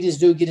want to see this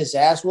dude get his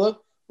ass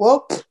whooped,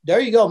 well,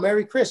 there you go.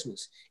 Merry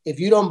Christmas. If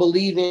you don't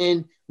believe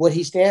in what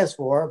he stands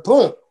for,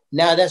 boom,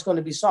 now that's going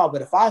to be solved.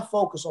 But if I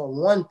focus on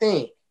one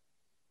thing,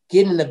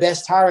 getting the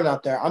best Tyron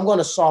out there, I'm going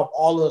to solve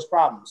all of those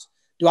problems.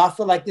 Do I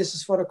feel like this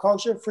is for the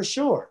culture? For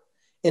sure.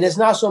 And it's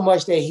not so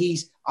much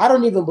that I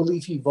don't even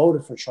believe he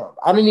voted for Trump.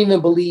 I don't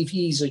even believe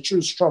he's a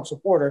true Trump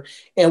supporter.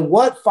 And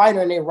what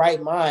fighter in their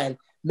right mind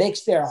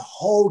makes their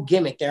whole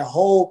gimmick, their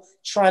whole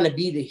trying to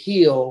be the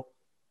heel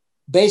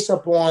based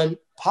upon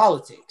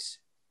politics?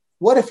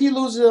 What if he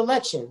loses the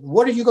election?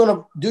 What are you going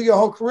to do your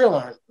whole career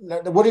on?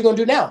 What are you going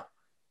to do now?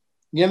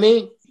 You know what I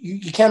mean?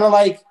 You kind of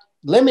like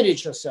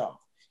limited yourself.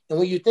 And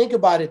when you think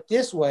about it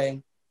this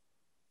way,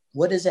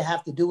 what does it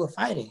have to do with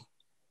fighting?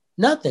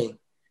 Nothing.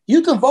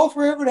 You can vote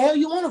for whoever the hell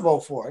you want to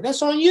vote for.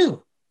 That's on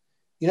you.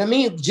 You know what I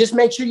mean? Just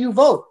make sure you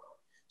vote.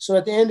 So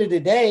at the end of the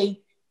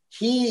day,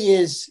 he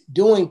is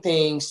doing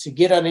things to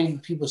get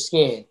underneath people's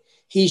skin.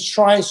 He's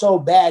trying so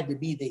bad to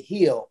be the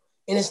heel,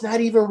 and it's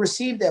not even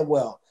received that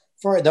well.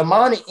 For the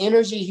amount of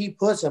energy he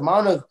puts, the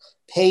amount of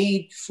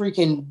paid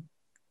freaking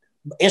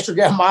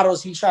Instagram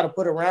models he try to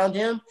put around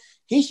him,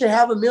 he should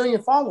have 1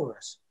 million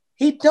followers.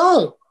 He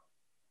don't.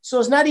 So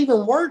it's not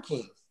even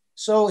working.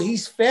 So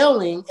he's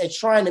failing at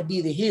trying to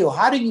be the heel.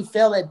 How do you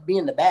fail at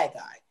being the bad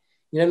guy?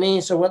 You know what I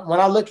mean? So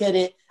when I look at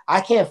it, I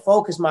can't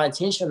focus my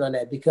attention on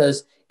that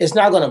because it's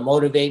not going to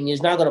motivate me.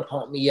 It's not going to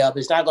pump me up.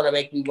 It's not going to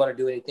make me want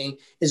to do anything.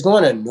 It's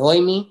going to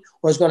annoy me,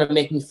 or it's going to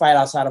make me fight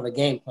outside of a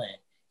game plan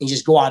and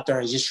just go out there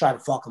and just try to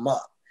fuck him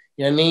up.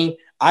 You know what I mean?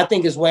 I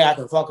think it's a way I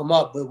can fuck him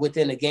up, but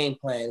within a game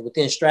plan,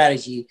 within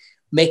strategy,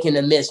 making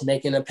a miss,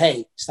 making a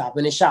pay,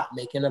 stopping the shot,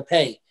 making a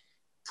pay,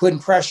 putting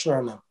pressure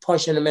on him,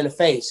 punching him in the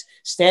face,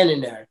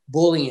 standing there,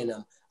 bullying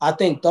him. I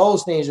think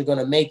those things are going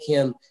to make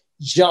him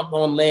jump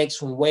on legs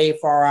from way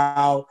far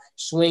out,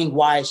 swing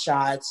wide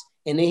shots,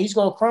 and then he's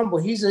going to crumble.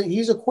 He's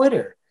a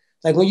quitter.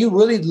 Like when you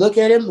really look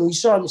at him, when you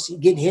saw him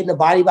getting hit in the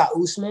body by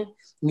Usman,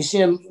 when you see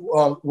him,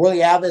 Willie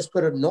Alves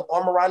put an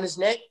arm around his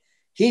neck,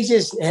 he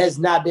just has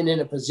not been in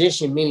a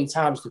position many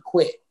times to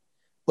quit.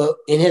 But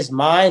in his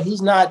mind,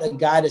 he's not a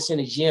guy that's in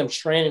the gym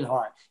training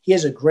hard. He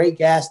has a great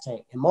gas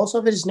tank, and most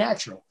of it is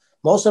natural.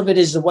 Most of it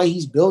is the way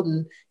he's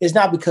building. It's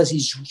not because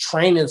he's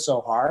training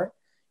so hard.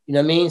 You know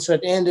what I mean? So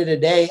at the end of the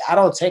day, I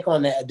don't take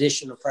on that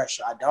additional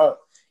pressure. I don't.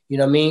 You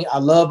know what I mean? I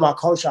love my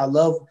coach.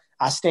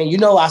 I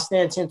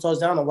stand 10 toes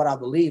down on what I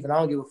believe, and I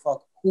don't give a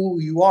fuck who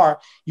you are.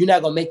 You're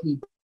not going to make me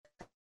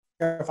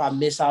if I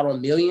miss out on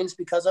millions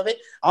because of it.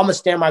 I'm going to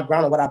stand my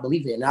ground on what I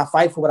believe in. And I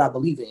fight for what I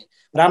believe in.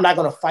 But I'm not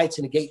going to fight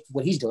to negate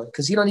what he's doing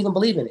because he don't even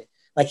believe in it.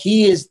 Like,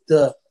 he is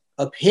the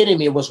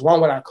epitome of what's wrong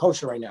with our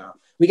culture right now.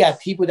 We got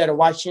people that are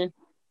watching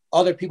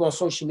other people on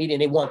social media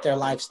and they want their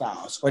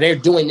lifestyles, or they're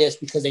doing this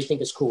because they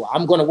think it's cool.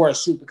 I'm going to wear a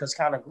suit because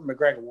Conor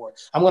McGregor wore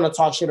it. I'm going to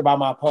talk shit about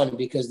my opponent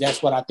because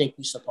that's what I think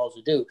we're supposed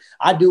to do.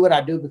 I do what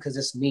I do because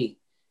it's me.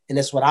 And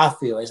it's what I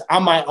feel.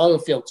 I'm my own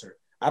filter.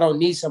 I don't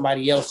need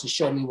somebody else to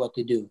show me what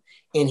to do.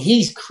 And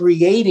he's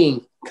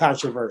creating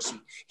controversy.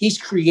 He's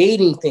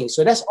creating things.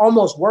 So that's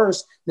almost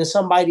worse than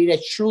somebody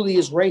that truly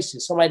is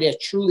racist, somebody that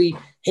truly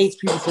hates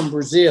people from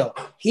Brazil.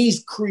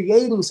 He's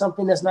creating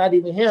something that's not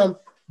even him.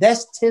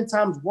 That's 10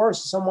 times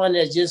worse than someone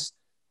that just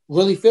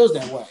really feels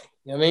that way.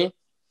 You know what I mean?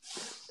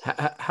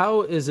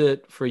 How is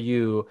it for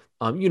you,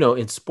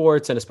 in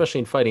sports and especially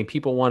in fighting,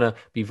 people want to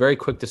be very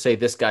quick to say,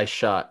 this guy's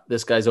shot,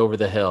 this guy's over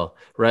the hill,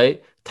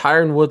 right?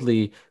 Tyron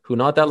Woodley, who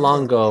not that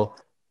long ago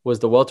was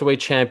the welterweight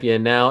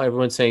champion. Now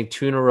everyone's saying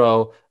 2 in a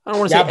row. I don't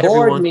want to say everyone.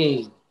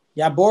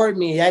 Y'all bored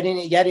me. Y'all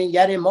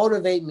didn't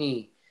motivate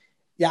me.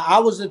 Yeah, I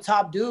was the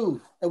top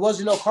dude. There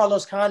wasn't no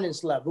Carlos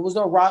Condit left. There was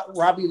no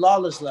Robbie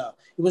Lawless left.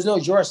 There was no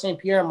George St.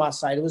 Pierre on my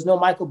side. There was no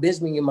Michael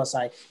Bisping in my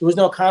side. There was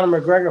no Conor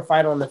McGregor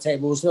fight on the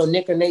table. There was no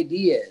Nick or Nate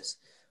Diaz.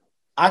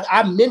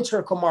 I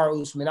mentor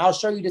Kamaru Usman. I'll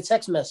show you the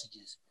text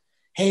messages.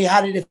 Hey,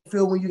 how did it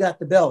feel when you got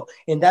the belt?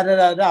 And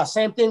da-da-da-da.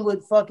 Same thing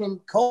with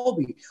fucking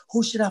Kobe.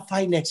 Who should I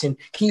fight next? And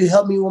can you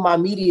help me with my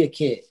media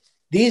kit?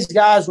 These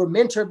guys were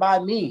mentored by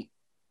me.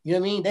 You know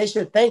what I mean? They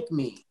should thank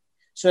me.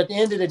 So at the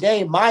end of the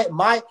day,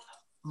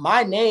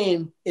 my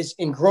name is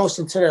engrossed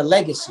into their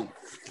legacy.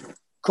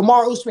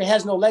 Kamaru Usman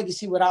has no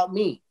legacy without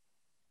me.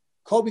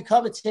 Kobe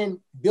Covington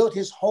built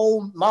his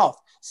whole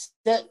mouth.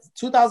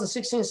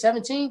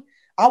 2016-17,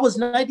 I was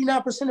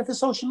 99% of his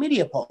social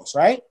media posts,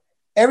 right?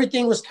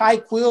 Everything was Ty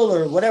Quill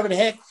or whatever the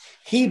heck.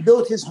 He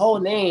built his whole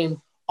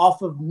name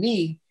off of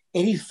me,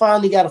 and he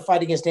finally got a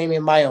fight against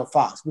Damian Maia on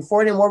Fox.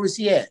 Before then, what was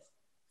he at?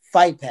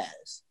 Fight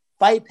Pass.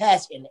 Fight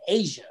Pass in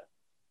Asia.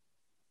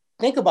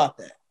 Think about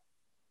that.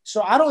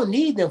 So I don't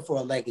need them for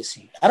a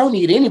legacy. I don't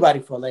need anybody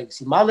for a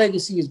legacy. My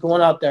legacy is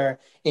going out there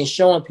and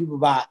showing people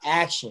by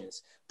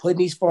actions, putting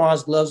these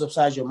 4-ounce gloves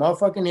upside your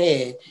motherfucking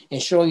head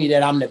and showing you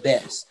that I'm the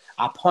best.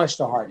 I punch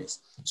the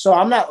hardest. So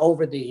I'm not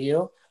over the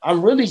hill.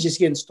 I'm really just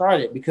getting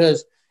started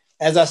because,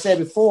 as I said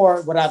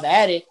before, what I've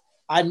added,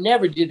 I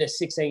never did a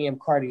 6 a.m.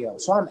 cardio.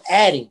 So I'm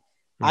adding.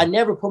 I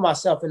never put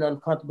myself in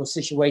uncomfortable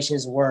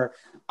situations where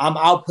I'm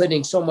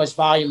outputting so much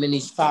volume in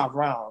these 5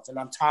 rounds and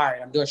I'm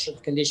tired. I'm doing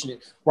strength conditioning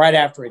right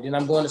after it. Then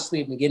I'm going to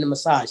sleep and getting a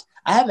massage.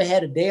 I haven't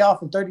had a day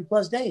off in 30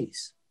 plus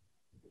days.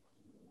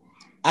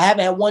 I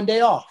haven't had one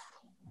day off.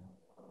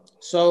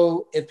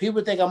 So if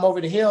people think I'm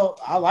over the hill,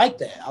 I like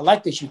that. I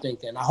like that you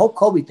think that. And I hope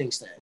Kobe thinks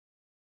that.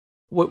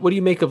 What do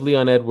you make of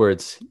Leon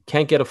Edwards?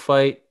 Can't get a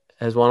fight,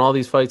 has won all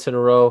these fights in a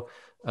row.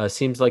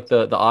 Seems like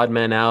the odd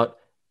man out.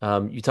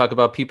 You talk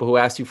about people who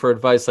ask you for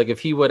advice. Like if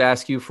he would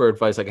ask you for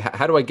advice, like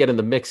how do I get in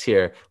the mix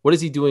here? What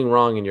is he doing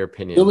wrong in your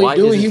opinion?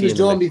 He was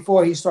doing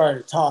before he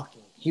started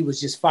talking. He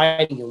was just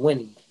fighting and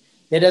winning.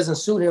 That doesn't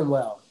suit him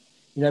well.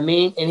 You know what I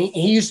mean? And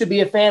he used to be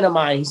a fan of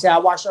mine. He said, I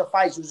watched our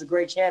fights. He was a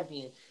great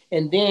champion.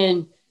 And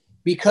then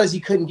because he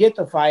couldn't get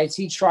the fights,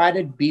 he tried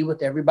to be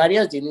with everybody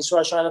else. And he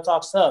started trying to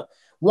talk stuff.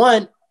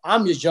 One,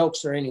 I'm just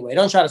jokester anyway.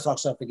 Don't try to talk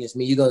stuff against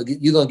me. You're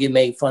gonna get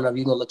made fun of.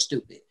 You're gonna look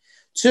stupid.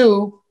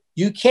 2,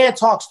 you can't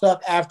talk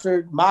stuff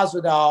after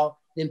Masvidal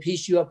then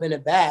piece you up in the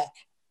back.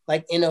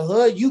 Like in the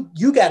hood,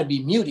 you got to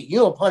be muted. You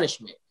don't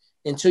punishment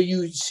until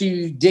you see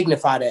you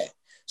dignify that.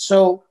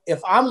 So if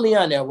I'm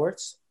Leon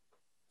Edwards,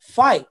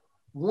 fight,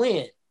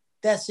 win.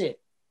 That's it.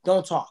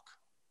 Don't talk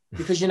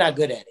because you're not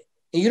good at it.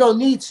 And you don't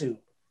need to.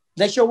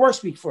 Let your work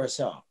speak for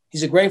itself.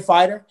 He's a great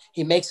fighter.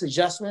 He makes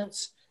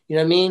adjustments. You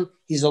know what I mean?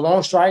 He's a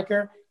lone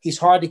striker. He's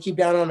hard to keep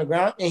down on the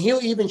ground. And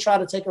he'll even try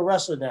to take a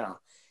wrestler down.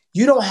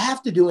 You don't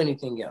have to do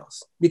anything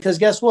else because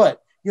guess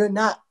what? You're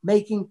not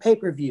making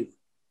pay-per-view.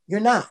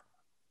 You're not.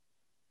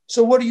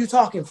 So what are you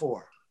talking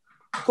for?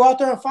 Go out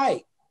there and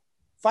fight.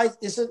 Fight.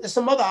 It's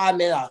some other odd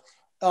man out.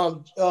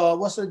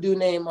 What's the dude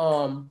named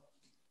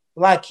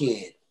Black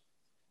Kid?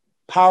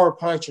 Power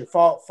puncher.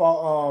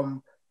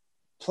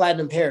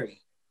 Platinum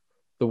Perry.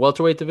 The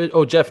welterweight division?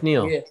 Oh, Jeff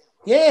Neal.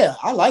 Yeah,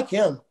 I like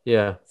him.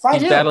 Yeah.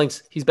 Fight him.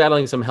 He's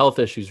battling some health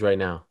issues right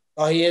now.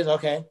 Oh, he is?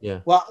 Okay. Yeah.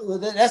 Well,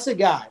 that's a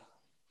guy.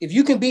 If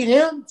you can beat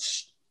him,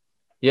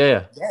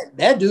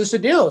 that dude's the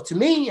deal. To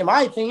me, in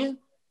my opinion.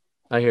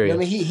 I hear you. I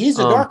mean, he's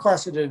the dark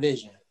horse of the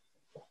division.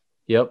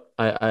 Yep,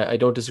 I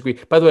don't disagree.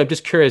 By the way, I'm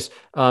just curious,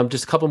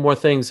 just a couple more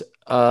things.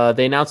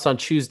 They announced on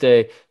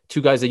Tuesday,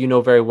 2 guys that you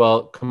know very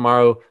well,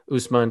 Kamaru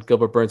Usman,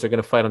 Gilbert Burns, are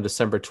going to fight on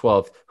December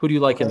 12th. Who do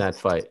you like in that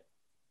fight?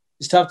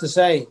 It's tough to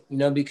say,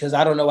 because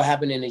I don't know what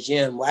happened in the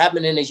gym. What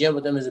happened in the gym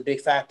with them is a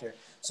big factor.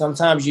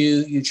 Sometimes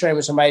you train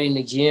with somebody in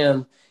the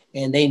gym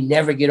and they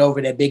never get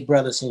over that big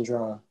brother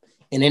syndrome,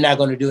 and they're not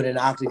going to do it in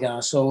the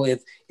octagon. So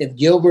if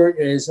Gilbert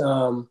is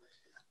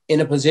in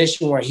a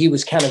position where he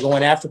was kind of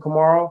going after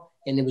Kamaru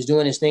and he was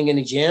doing his thing in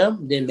the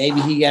gym, then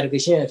maybe he got a good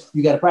chance.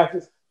 You got to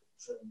practice?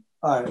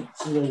 All right.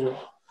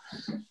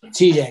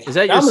 TJ. Is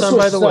that your son,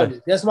 by the way?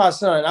 That's my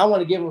son. I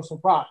want to give him some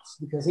props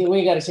because we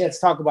ain't got a chance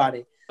to talk about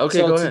it. Okay,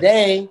 so go ahead.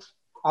 Today,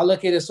 I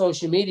look at a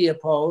social media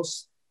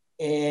post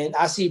and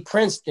I see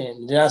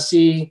Princeton, then I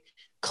see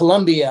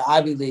Columbia,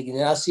 Ivy League, and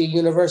then I see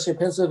University of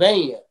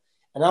Pennsylvania.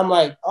 And I'm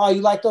like, oh,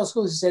 you like those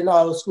schools? He said,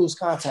 no, those schools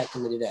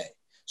contacted me today.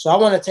 So I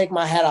want to take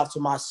my hat off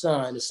to my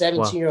son, the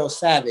 17-year-old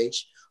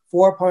Savage,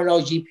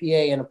 4.0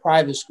 GPA in a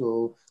private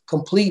school,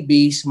 complete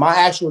beast, my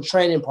actual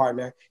training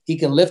partner. He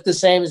can lift the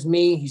same as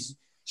me. He's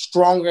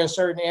stronger in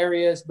certain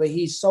areas, but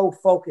he's so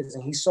focused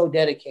and he's so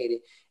dedicated.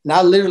 And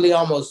I literally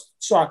almost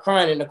started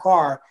crying in the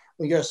car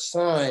when your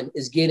son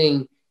is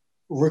getting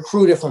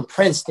recruited from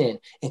Princeton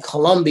and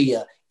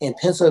Columbia and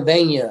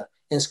Pennsylvania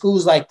and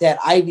schools like that,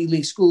 Ivy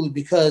League schools,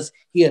 because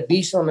he a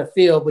beast on the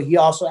field, but he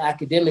also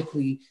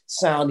academically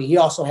sound. And he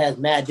also has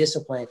mad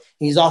discipline.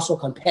 He's also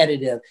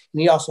competitive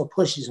and he also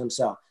pushes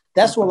himself.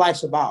 That's what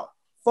life's about.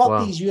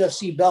 Fuck these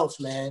UFC belts,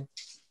 man.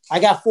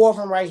 I got 4 of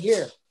them right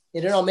here.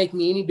 And it don't make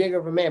me any bigger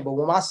of a man. But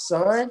when my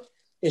son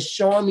is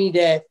showing me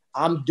that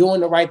I'm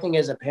doing the right thing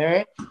as a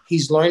parent,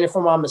 he's learning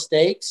from my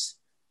mistakes,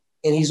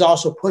 and he's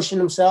also pushing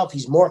himself.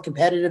 He's more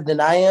competitive than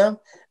I am.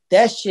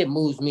 That shit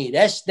moves me.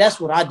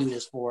 That's what I do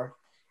this for.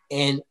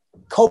 And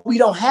Kobe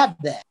don't have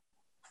that.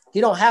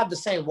 He don't have the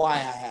same why I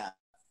have.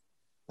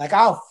 Like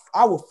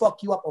I will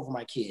fuck you up over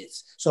my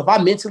kids. So if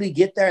I mentally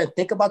get there and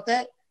think about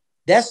that,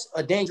 that's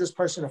a dangerous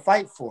person to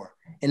fight for.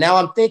 And now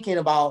I'm thinking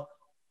about,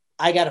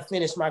 I got to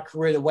finish my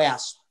career the way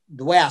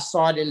I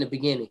saw it in the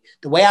beginning.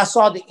 The way I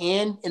saw the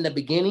end in the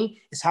beginning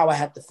is how I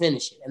have to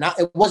finish it. And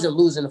it wasn't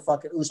losing to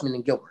fucking Usman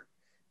and Gilbert.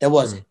 That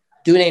wasn't.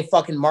 Dude ain't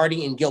fucking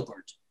Marty and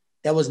Gilbert.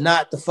 That was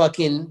not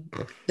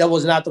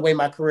the way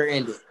my career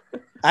ended.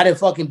 I didn't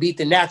fucking beat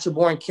the natural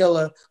born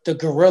killer, the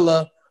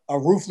gorilla, a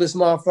ruthless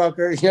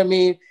motherfucker, you know what I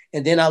mean?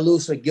 And then I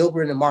lose to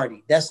Gilbert and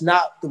Marty. That's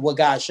not what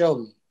God showed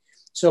me.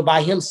 So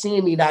by him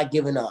seeing me not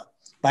giving up,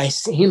 by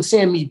him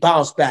seeing me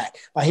bounce back,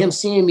 by him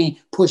seeing me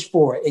push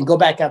forward and go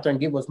back out there and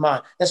get what's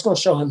mine, that's going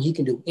to show him he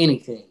can do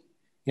anything.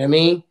 You know what I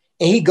mean?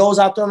 And he goes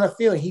out there on the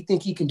field and he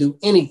think he can do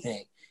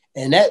anything.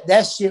 And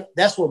that shit,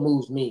 that's what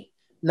moves me,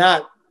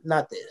 not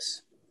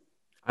this.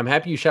 I'm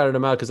happy you shouted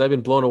him out because I've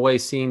been blown away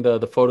seeing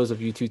the photos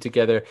of you two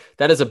together.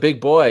 That is a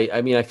big boy.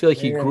 I mean, I feel like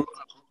he grew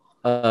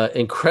up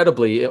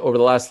incredibly over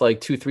the last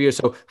 2-3 years.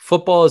 So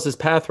football is his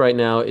path right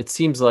now, it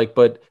seems like.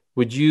 But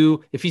would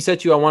you, if he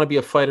said to you, I want to be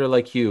a fighter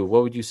like you,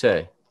 what would you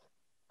say?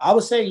 I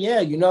would say,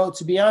 yeah,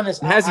 to be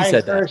honest. Has he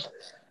said that?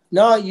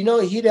 No, he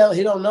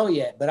don't know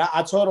yet. But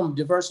I told him,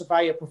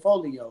 diversify your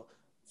portfolio.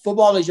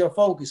 Football is your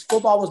focus.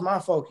 Football was my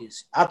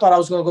focus. I thought I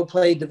was going to go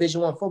play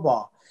Division I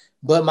football.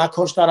 But my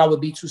coach thought I would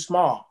be too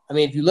small. I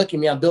mean, if you look at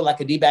me, I'm built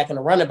like a D-back and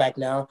a running back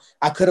now.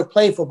 I could have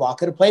played football. I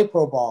could have played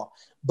pro ball.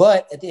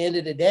 But at the end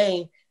of the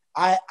day,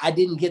 I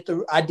didn't get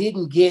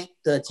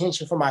the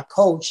attention from my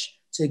coach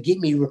to get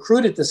me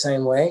recruited the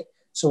same way.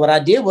 So what I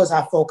did was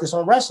I focused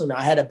on wrestling.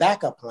 I had a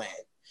backup plan.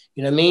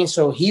 You know what I mean?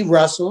 So he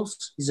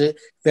wrestles. He's a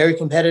very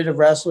competitive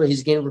wrestler.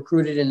 He's getting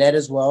recruited in that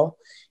as well.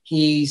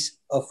 He's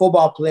a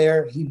football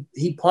player.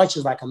 He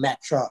punches like a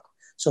Mack truck.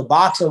 So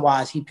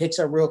boxing-wise, he picks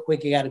up real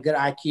quick. He got a good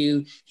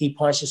IQ. He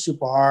punches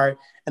super hard.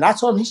 And I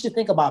told him he should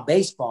think about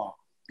baseball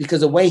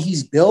because the way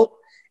he's built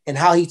and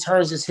how he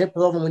turns his hip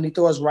over when he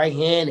throws his right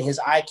hand and his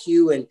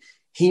IQ, and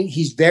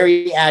he's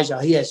very agile.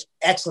 He has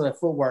excellent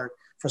footwork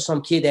for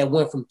some kid that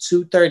went from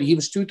 230. He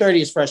was 230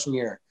 his freshman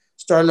year,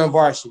 starting on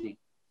varsity.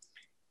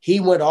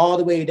 He went all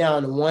the way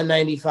down to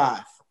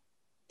 195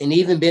 and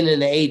even been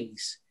in the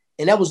 80s.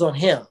 And that was on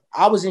him.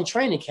 I was in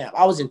training camp.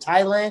 I was in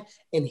Thailand,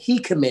 and he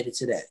committed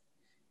to that.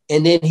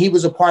 And then he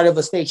was a part of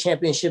a state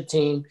championship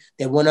team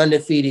that went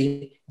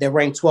undefeated, that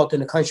ranked 12th in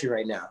the country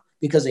right now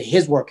because of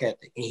his work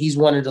ethic. And he's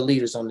one of the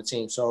leaders on the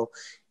team. So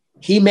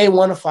he may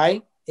want to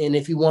fight. And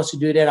if he wants to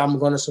do that, I'm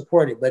going to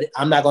support it. But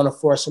I'm not going to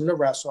force him to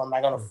wrestle. I'm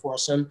not going to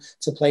force him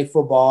to play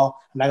football.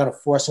 I'm not going to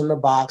force him to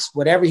box.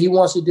 Whatever he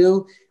wants to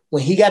do,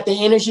 when he got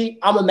the energy,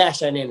 I'm going to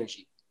match that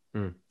energy.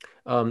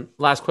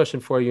 Last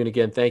question for you. And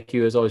again, thank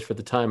you as always for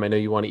the time. I know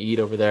you want to eat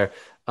over there.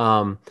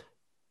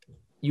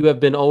 You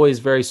have been always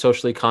very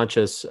socially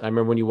conscious. I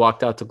remember when you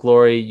walked out to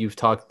Glory, you've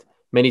talked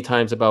many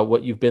times about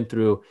what you've been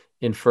through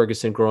in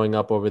Ferguson growing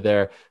up over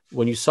there.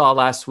 When you saw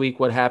last week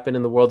what happened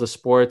in the world of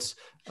sports,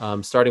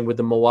 starting with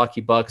the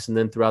Milwaukee Bucks and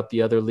then throughout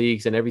the other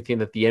leagues and everything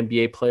that the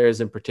NBA players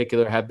in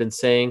particular have been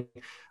saying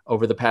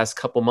over the past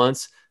couple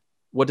months,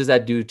 what does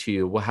that do to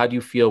you? Well, how do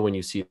you feel when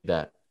you see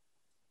that?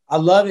 I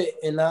love it.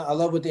 And I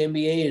love what the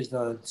NBA has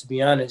done, to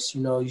be honest.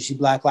 You see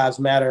Black Lives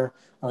Matter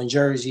on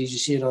jerseys. You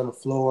see it on the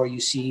floor. You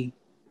see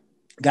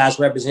guys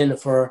representing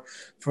for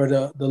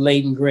the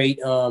late and great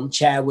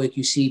Chadwick.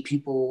 You see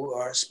people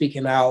are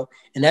speaking out,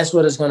 and that's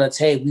what it's going to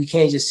take. We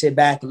can't just sit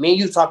back. And me and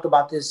you talked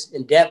about this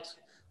in depth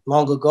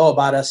long ago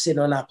about us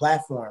sitting on our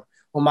platform.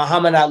 When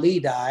Muhammad Ali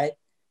died,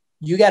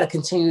 you got to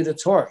continue the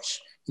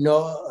torch. You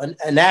know,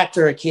 an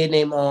actor, a kid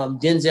named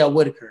Denzel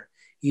Whitaker.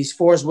 He's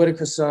Forrest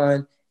Whitaker's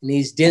son, and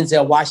he's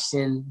Denzel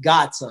Washington's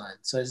godson.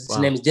 So his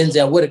name is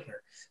Denzel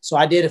Whitaker. So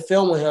I did a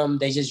film with him.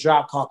 They just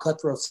dropped called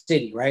Cutthroat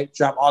City, right?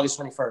 Dropped August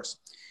 21st.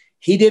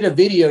 He did a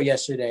video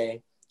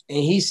yesterday,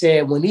 and he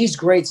said, when these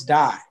greats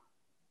die,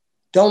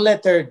 don't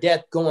let their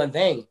death go in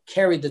vain.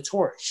 Carry the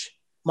torch.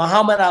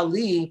 Muhammad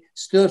Ali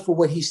stood for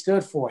what he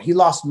stood for. He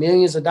lost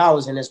millions of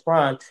dollars in his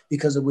prime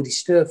because of what he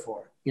stood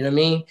for. You know what I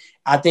mean?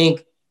 I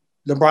think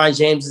LeBron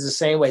James is the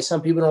same way.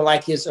 Some people don't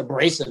like his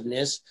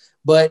abrasiveness,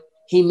 but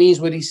he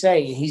means what he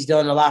say, and he's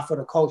done a lot for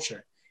the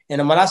culture.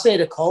 And when I say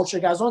the culture,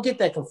 guys, don't get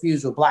that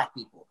confused with Black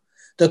people.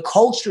 The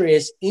culture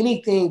is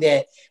anything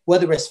that,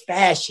 whether it's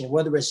fashion,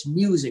 whether it's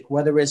music,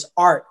 whether it's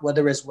art,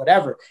 whether it's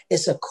whatever,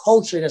 it's a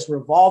culture that's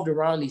revolved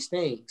around these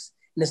things.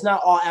 And it's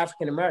not all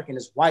African-American,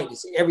 it's white,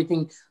 it's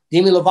everything.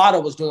 Demi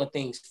Lovato was doing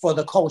things for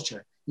the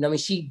culture. You know what I mean?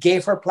 She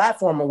gave her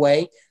platform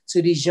away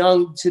to these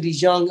young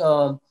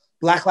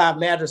Black Lives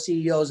Matter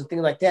CEOs and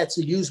things like that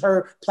to use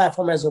her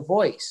platform as a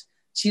voice.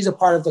 She's a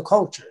part of the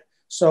culture.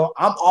 So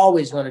I'm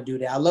always going to do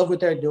that. I love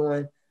what they're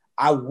doing.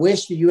 I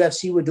wish the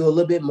UFC would do a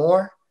little bit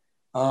more.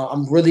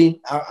 I'm really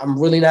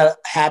not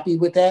happy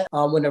with that.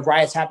 When the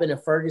riots happened in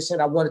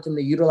Ferguson, I wanted them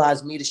to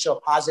utilize me to show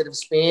a positive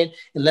spin,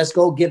 and let's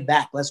go give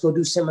back. Let's go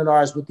do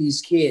seminars with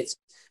these kids.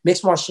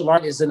 Mixed martial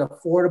art is an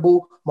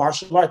affordable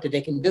martial art that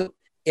they can do.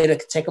 It'll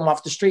take them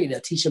off the street.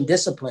 It'll teach them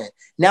discipline.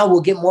 Now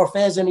we'll get more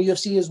fans in the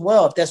UFC as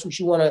well, if that's what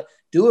you want to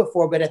do it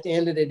for. But at the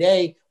end of the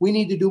day, we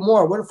need to do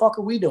more. What the fuck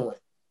are we doing?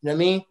 You know what I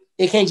mean?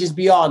 It can't just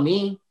be all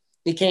me.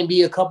 It can't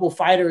be a couple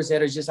fighters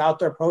that are just out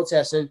there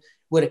protesting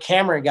with a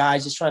camera guy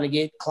just trying to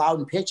get clout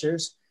and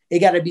pictures. It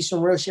got to be some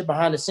real shit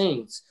behind the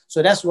scenes.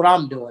 So that's what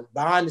I'm doing.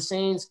 Behind the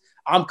scenes,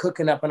 I'm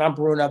cooking up and I'm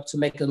brewing up to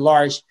make a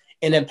large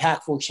and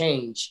impactful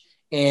change.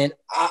 And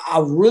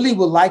I really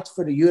would like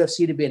for the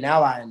UFC to be an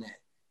ally in that.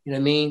 You know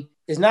what I mean?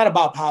 It's not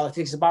about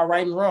politics. It's about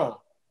right and wrong.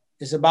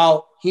 It's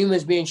about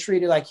humans being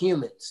treated like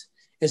humans.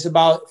 It's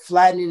about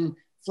flattening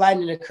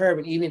the curve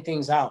and even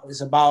things out.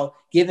 It's about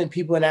giving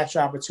people an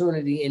actual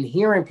opportunity and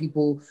hearing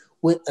people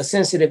with a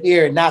sensitive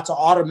ear, not to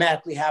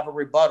automatically have a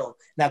rebuttal,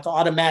 not to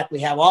automatically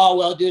have, oh,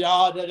 well, dude,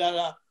 oh, da, da,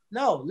 da.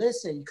 No,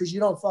 listen, because you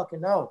don't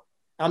fucking know.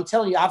 I'm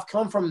telling you, I've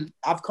come from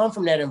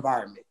that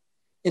environment,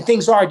 and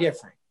things are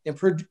different. And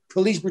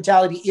police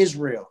brutality is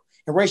real,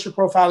 and racial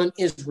profiling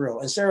is real,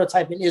 and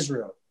stereotyping is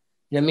real.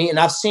 You know what I mean? And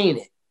I've seen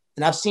it,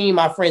 and I've seen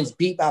my friends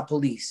beat by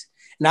police,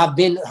 and I've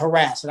been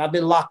harassed, and I've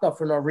been locked up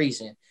for no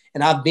reason,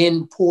 and I've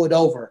been pulled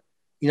over.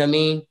 You know what I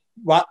mean?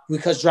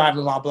 Because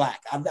driving while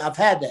Black. I've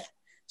had that.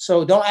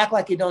 So don't act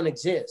like it don't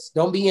exist.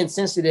 Don't be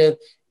insensitive.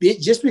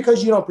 Just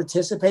because you don't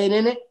participate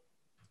in it,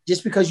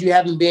 just because you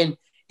haven't been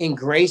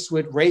engraced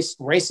with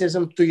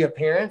racism through your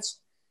parents,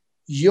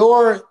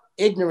 your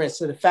ignorance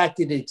of the fact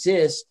that it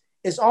exists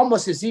is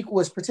almost as equal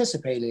as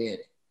participating in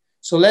it.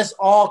 So let's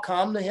all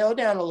calm the hell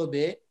down a little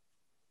bit.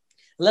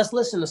 Let's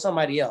listen to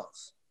somebody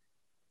else.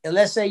 And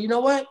let's say, you know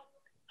what?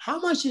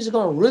 How much is it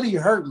going to really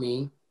hurt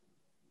me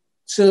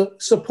to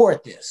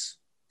support this?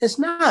 It's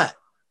not.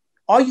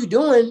 All you're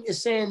doing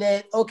is saying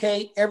that,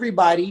 okay,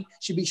 everybody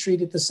should be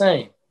treated the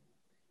same.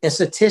 And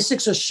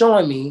statistics are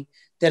showing me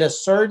that a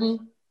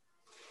certain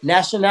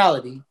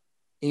nationality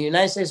in the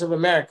United States of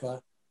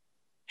America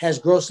has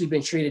grossly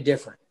been treated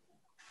different.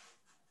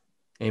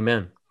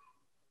 Amen.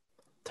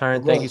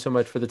 Tyron, thank you so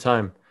much for the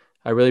time.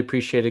 I really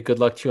appreciate it. Good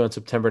luck to you on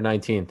September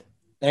 19th.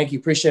 Thank you.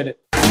 Appreciate it.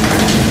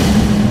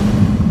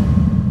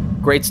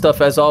 Great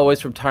stuff as always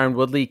from Tyron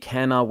Woodley.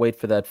 Cannot wait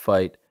for that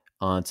fight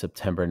on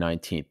September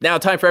 19th. Now,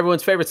 time for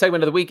everyone's favorite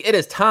segment of the week. It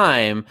is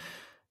time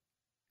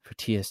for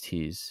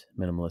TST's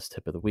Minimalist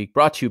Tip of the Week,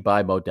 brought to you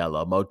by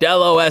Modelo.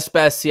 Modelo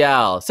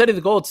Especial, setting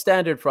the gold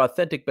standard for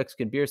authentic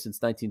Mexican beer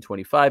since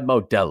 1925.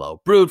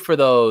 Modelo, brewed for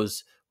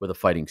those with a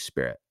fighting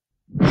spirit.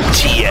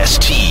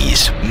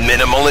 TST's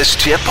Minimalist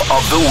Tip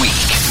of the Week.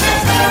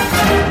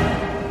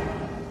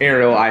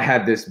 Ariel, I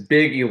had this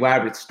big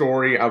elaborate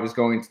story I was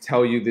going to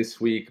tell you this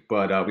week,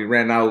 but we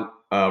ran out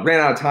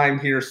of time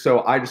here.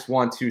 So I just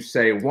want to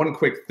say one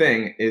quick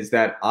thing is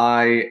that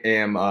I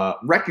am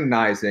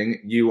recognizing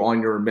you on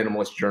your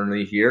minimalist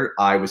journey here.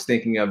 I was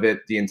thinking of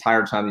it the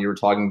entire time that you were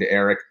talking to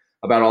Eric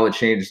about all the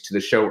changes to the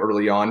show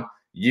early on.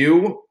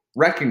 You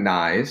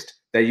recognized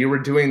that you were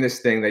doing this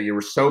thing that you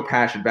were so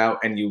passionate about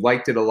and you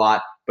liked it a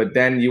lot, but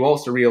then you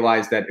also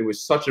realized that it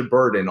was such a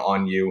burden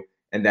on you.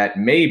 And that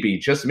maybe,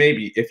 just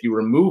maybe, if you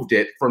removed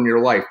it from your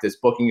life, this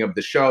booking of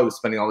the show,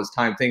 spending all this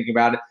time thinking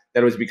about it,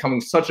 that it was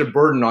becoming such a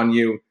burden on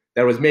you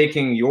that was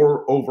making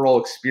your overall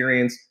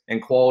experience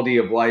and quality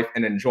of life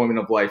and enjoyment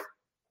of life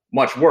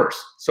much worse.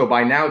 So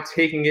by now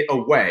taking it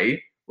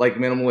away, like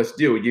minimalists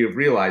do, you've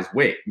realized,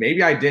 wait,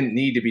 maybe I didn't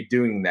need to be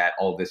doing that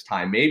all this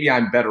time. Maybe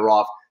I'm better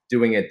off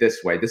doing it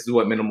this way. This is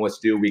what minimalists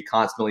do. We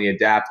constantly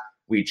adapt.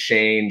 we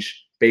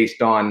change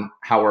based on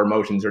how our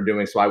emotions are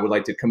doing. So I would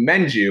like to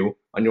commend you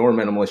on your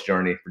minimalist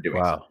journey for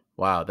doing so.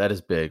 Wow, that is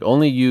big.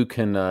 Only you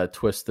can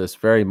twist this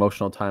very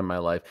emotional time in my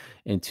life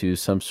into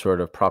some sort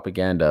of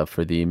propaganda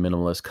for the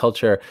minimalist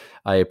culture.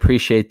 I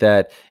appreciate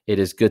that. It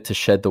is good to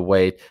shed the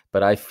weight,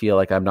 but I feel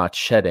like I'm not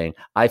shedding.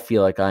 I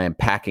feel like I am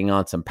packing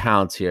on some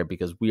pounds here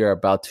because we are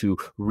about to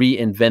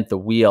reinvent the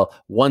wheel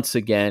once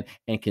again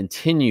and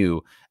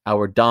continue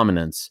our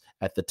dominance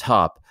at the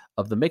top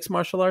of the mixed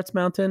martial arts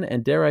mountain,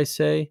 and dare I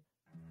say,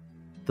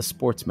 the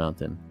sports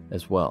mountain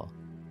as well.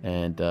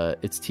 And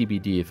it's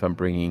TBD if I'm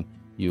bringing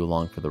you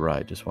along for the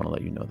ride. Just want to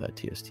let you know that,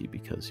 TST,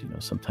 because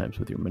sometimes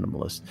with your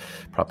minimalist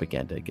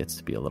propaganda it gets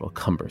to be a little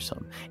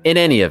cumbersome. In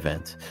any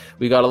event,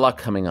 we got a lot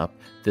coming up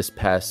this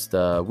past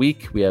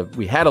week.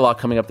 We had a lot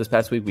coming up this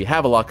past week. We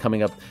have a lot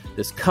coming up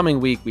this coming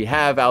week. We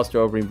have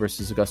Alistair Overeem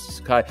versus Augustus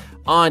Sakai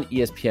on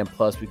ESPN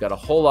Plus. We've got a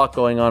whole lot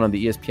going on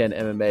the ESPN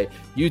MMA,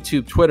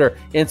 YouTube, Twitter,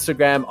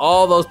 Instagram,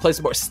 all those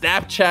places, more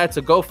Snapchat.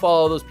 So go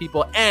follow those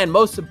people, and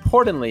most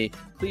importantly,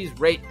 please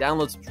rate,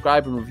 download,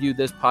 subscribe, and review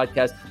this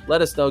podcast.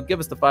 Let us know. Give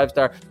us the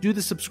 5-star. Do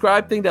the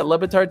subscribe thing that Le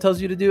Batard tells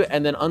you to do,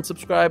 and then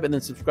unsubscribe, and then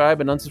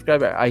subscribe and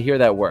unsubscribe. I hear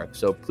that work.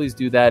 So please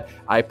do that.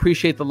 I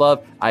appreciate the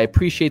love. I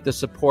appreciate the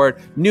support.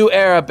 New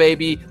era,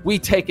 baby. We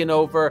taking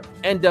over.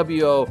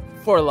 NWO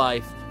for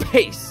life.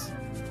 Peace.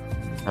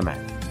 I'm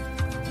out.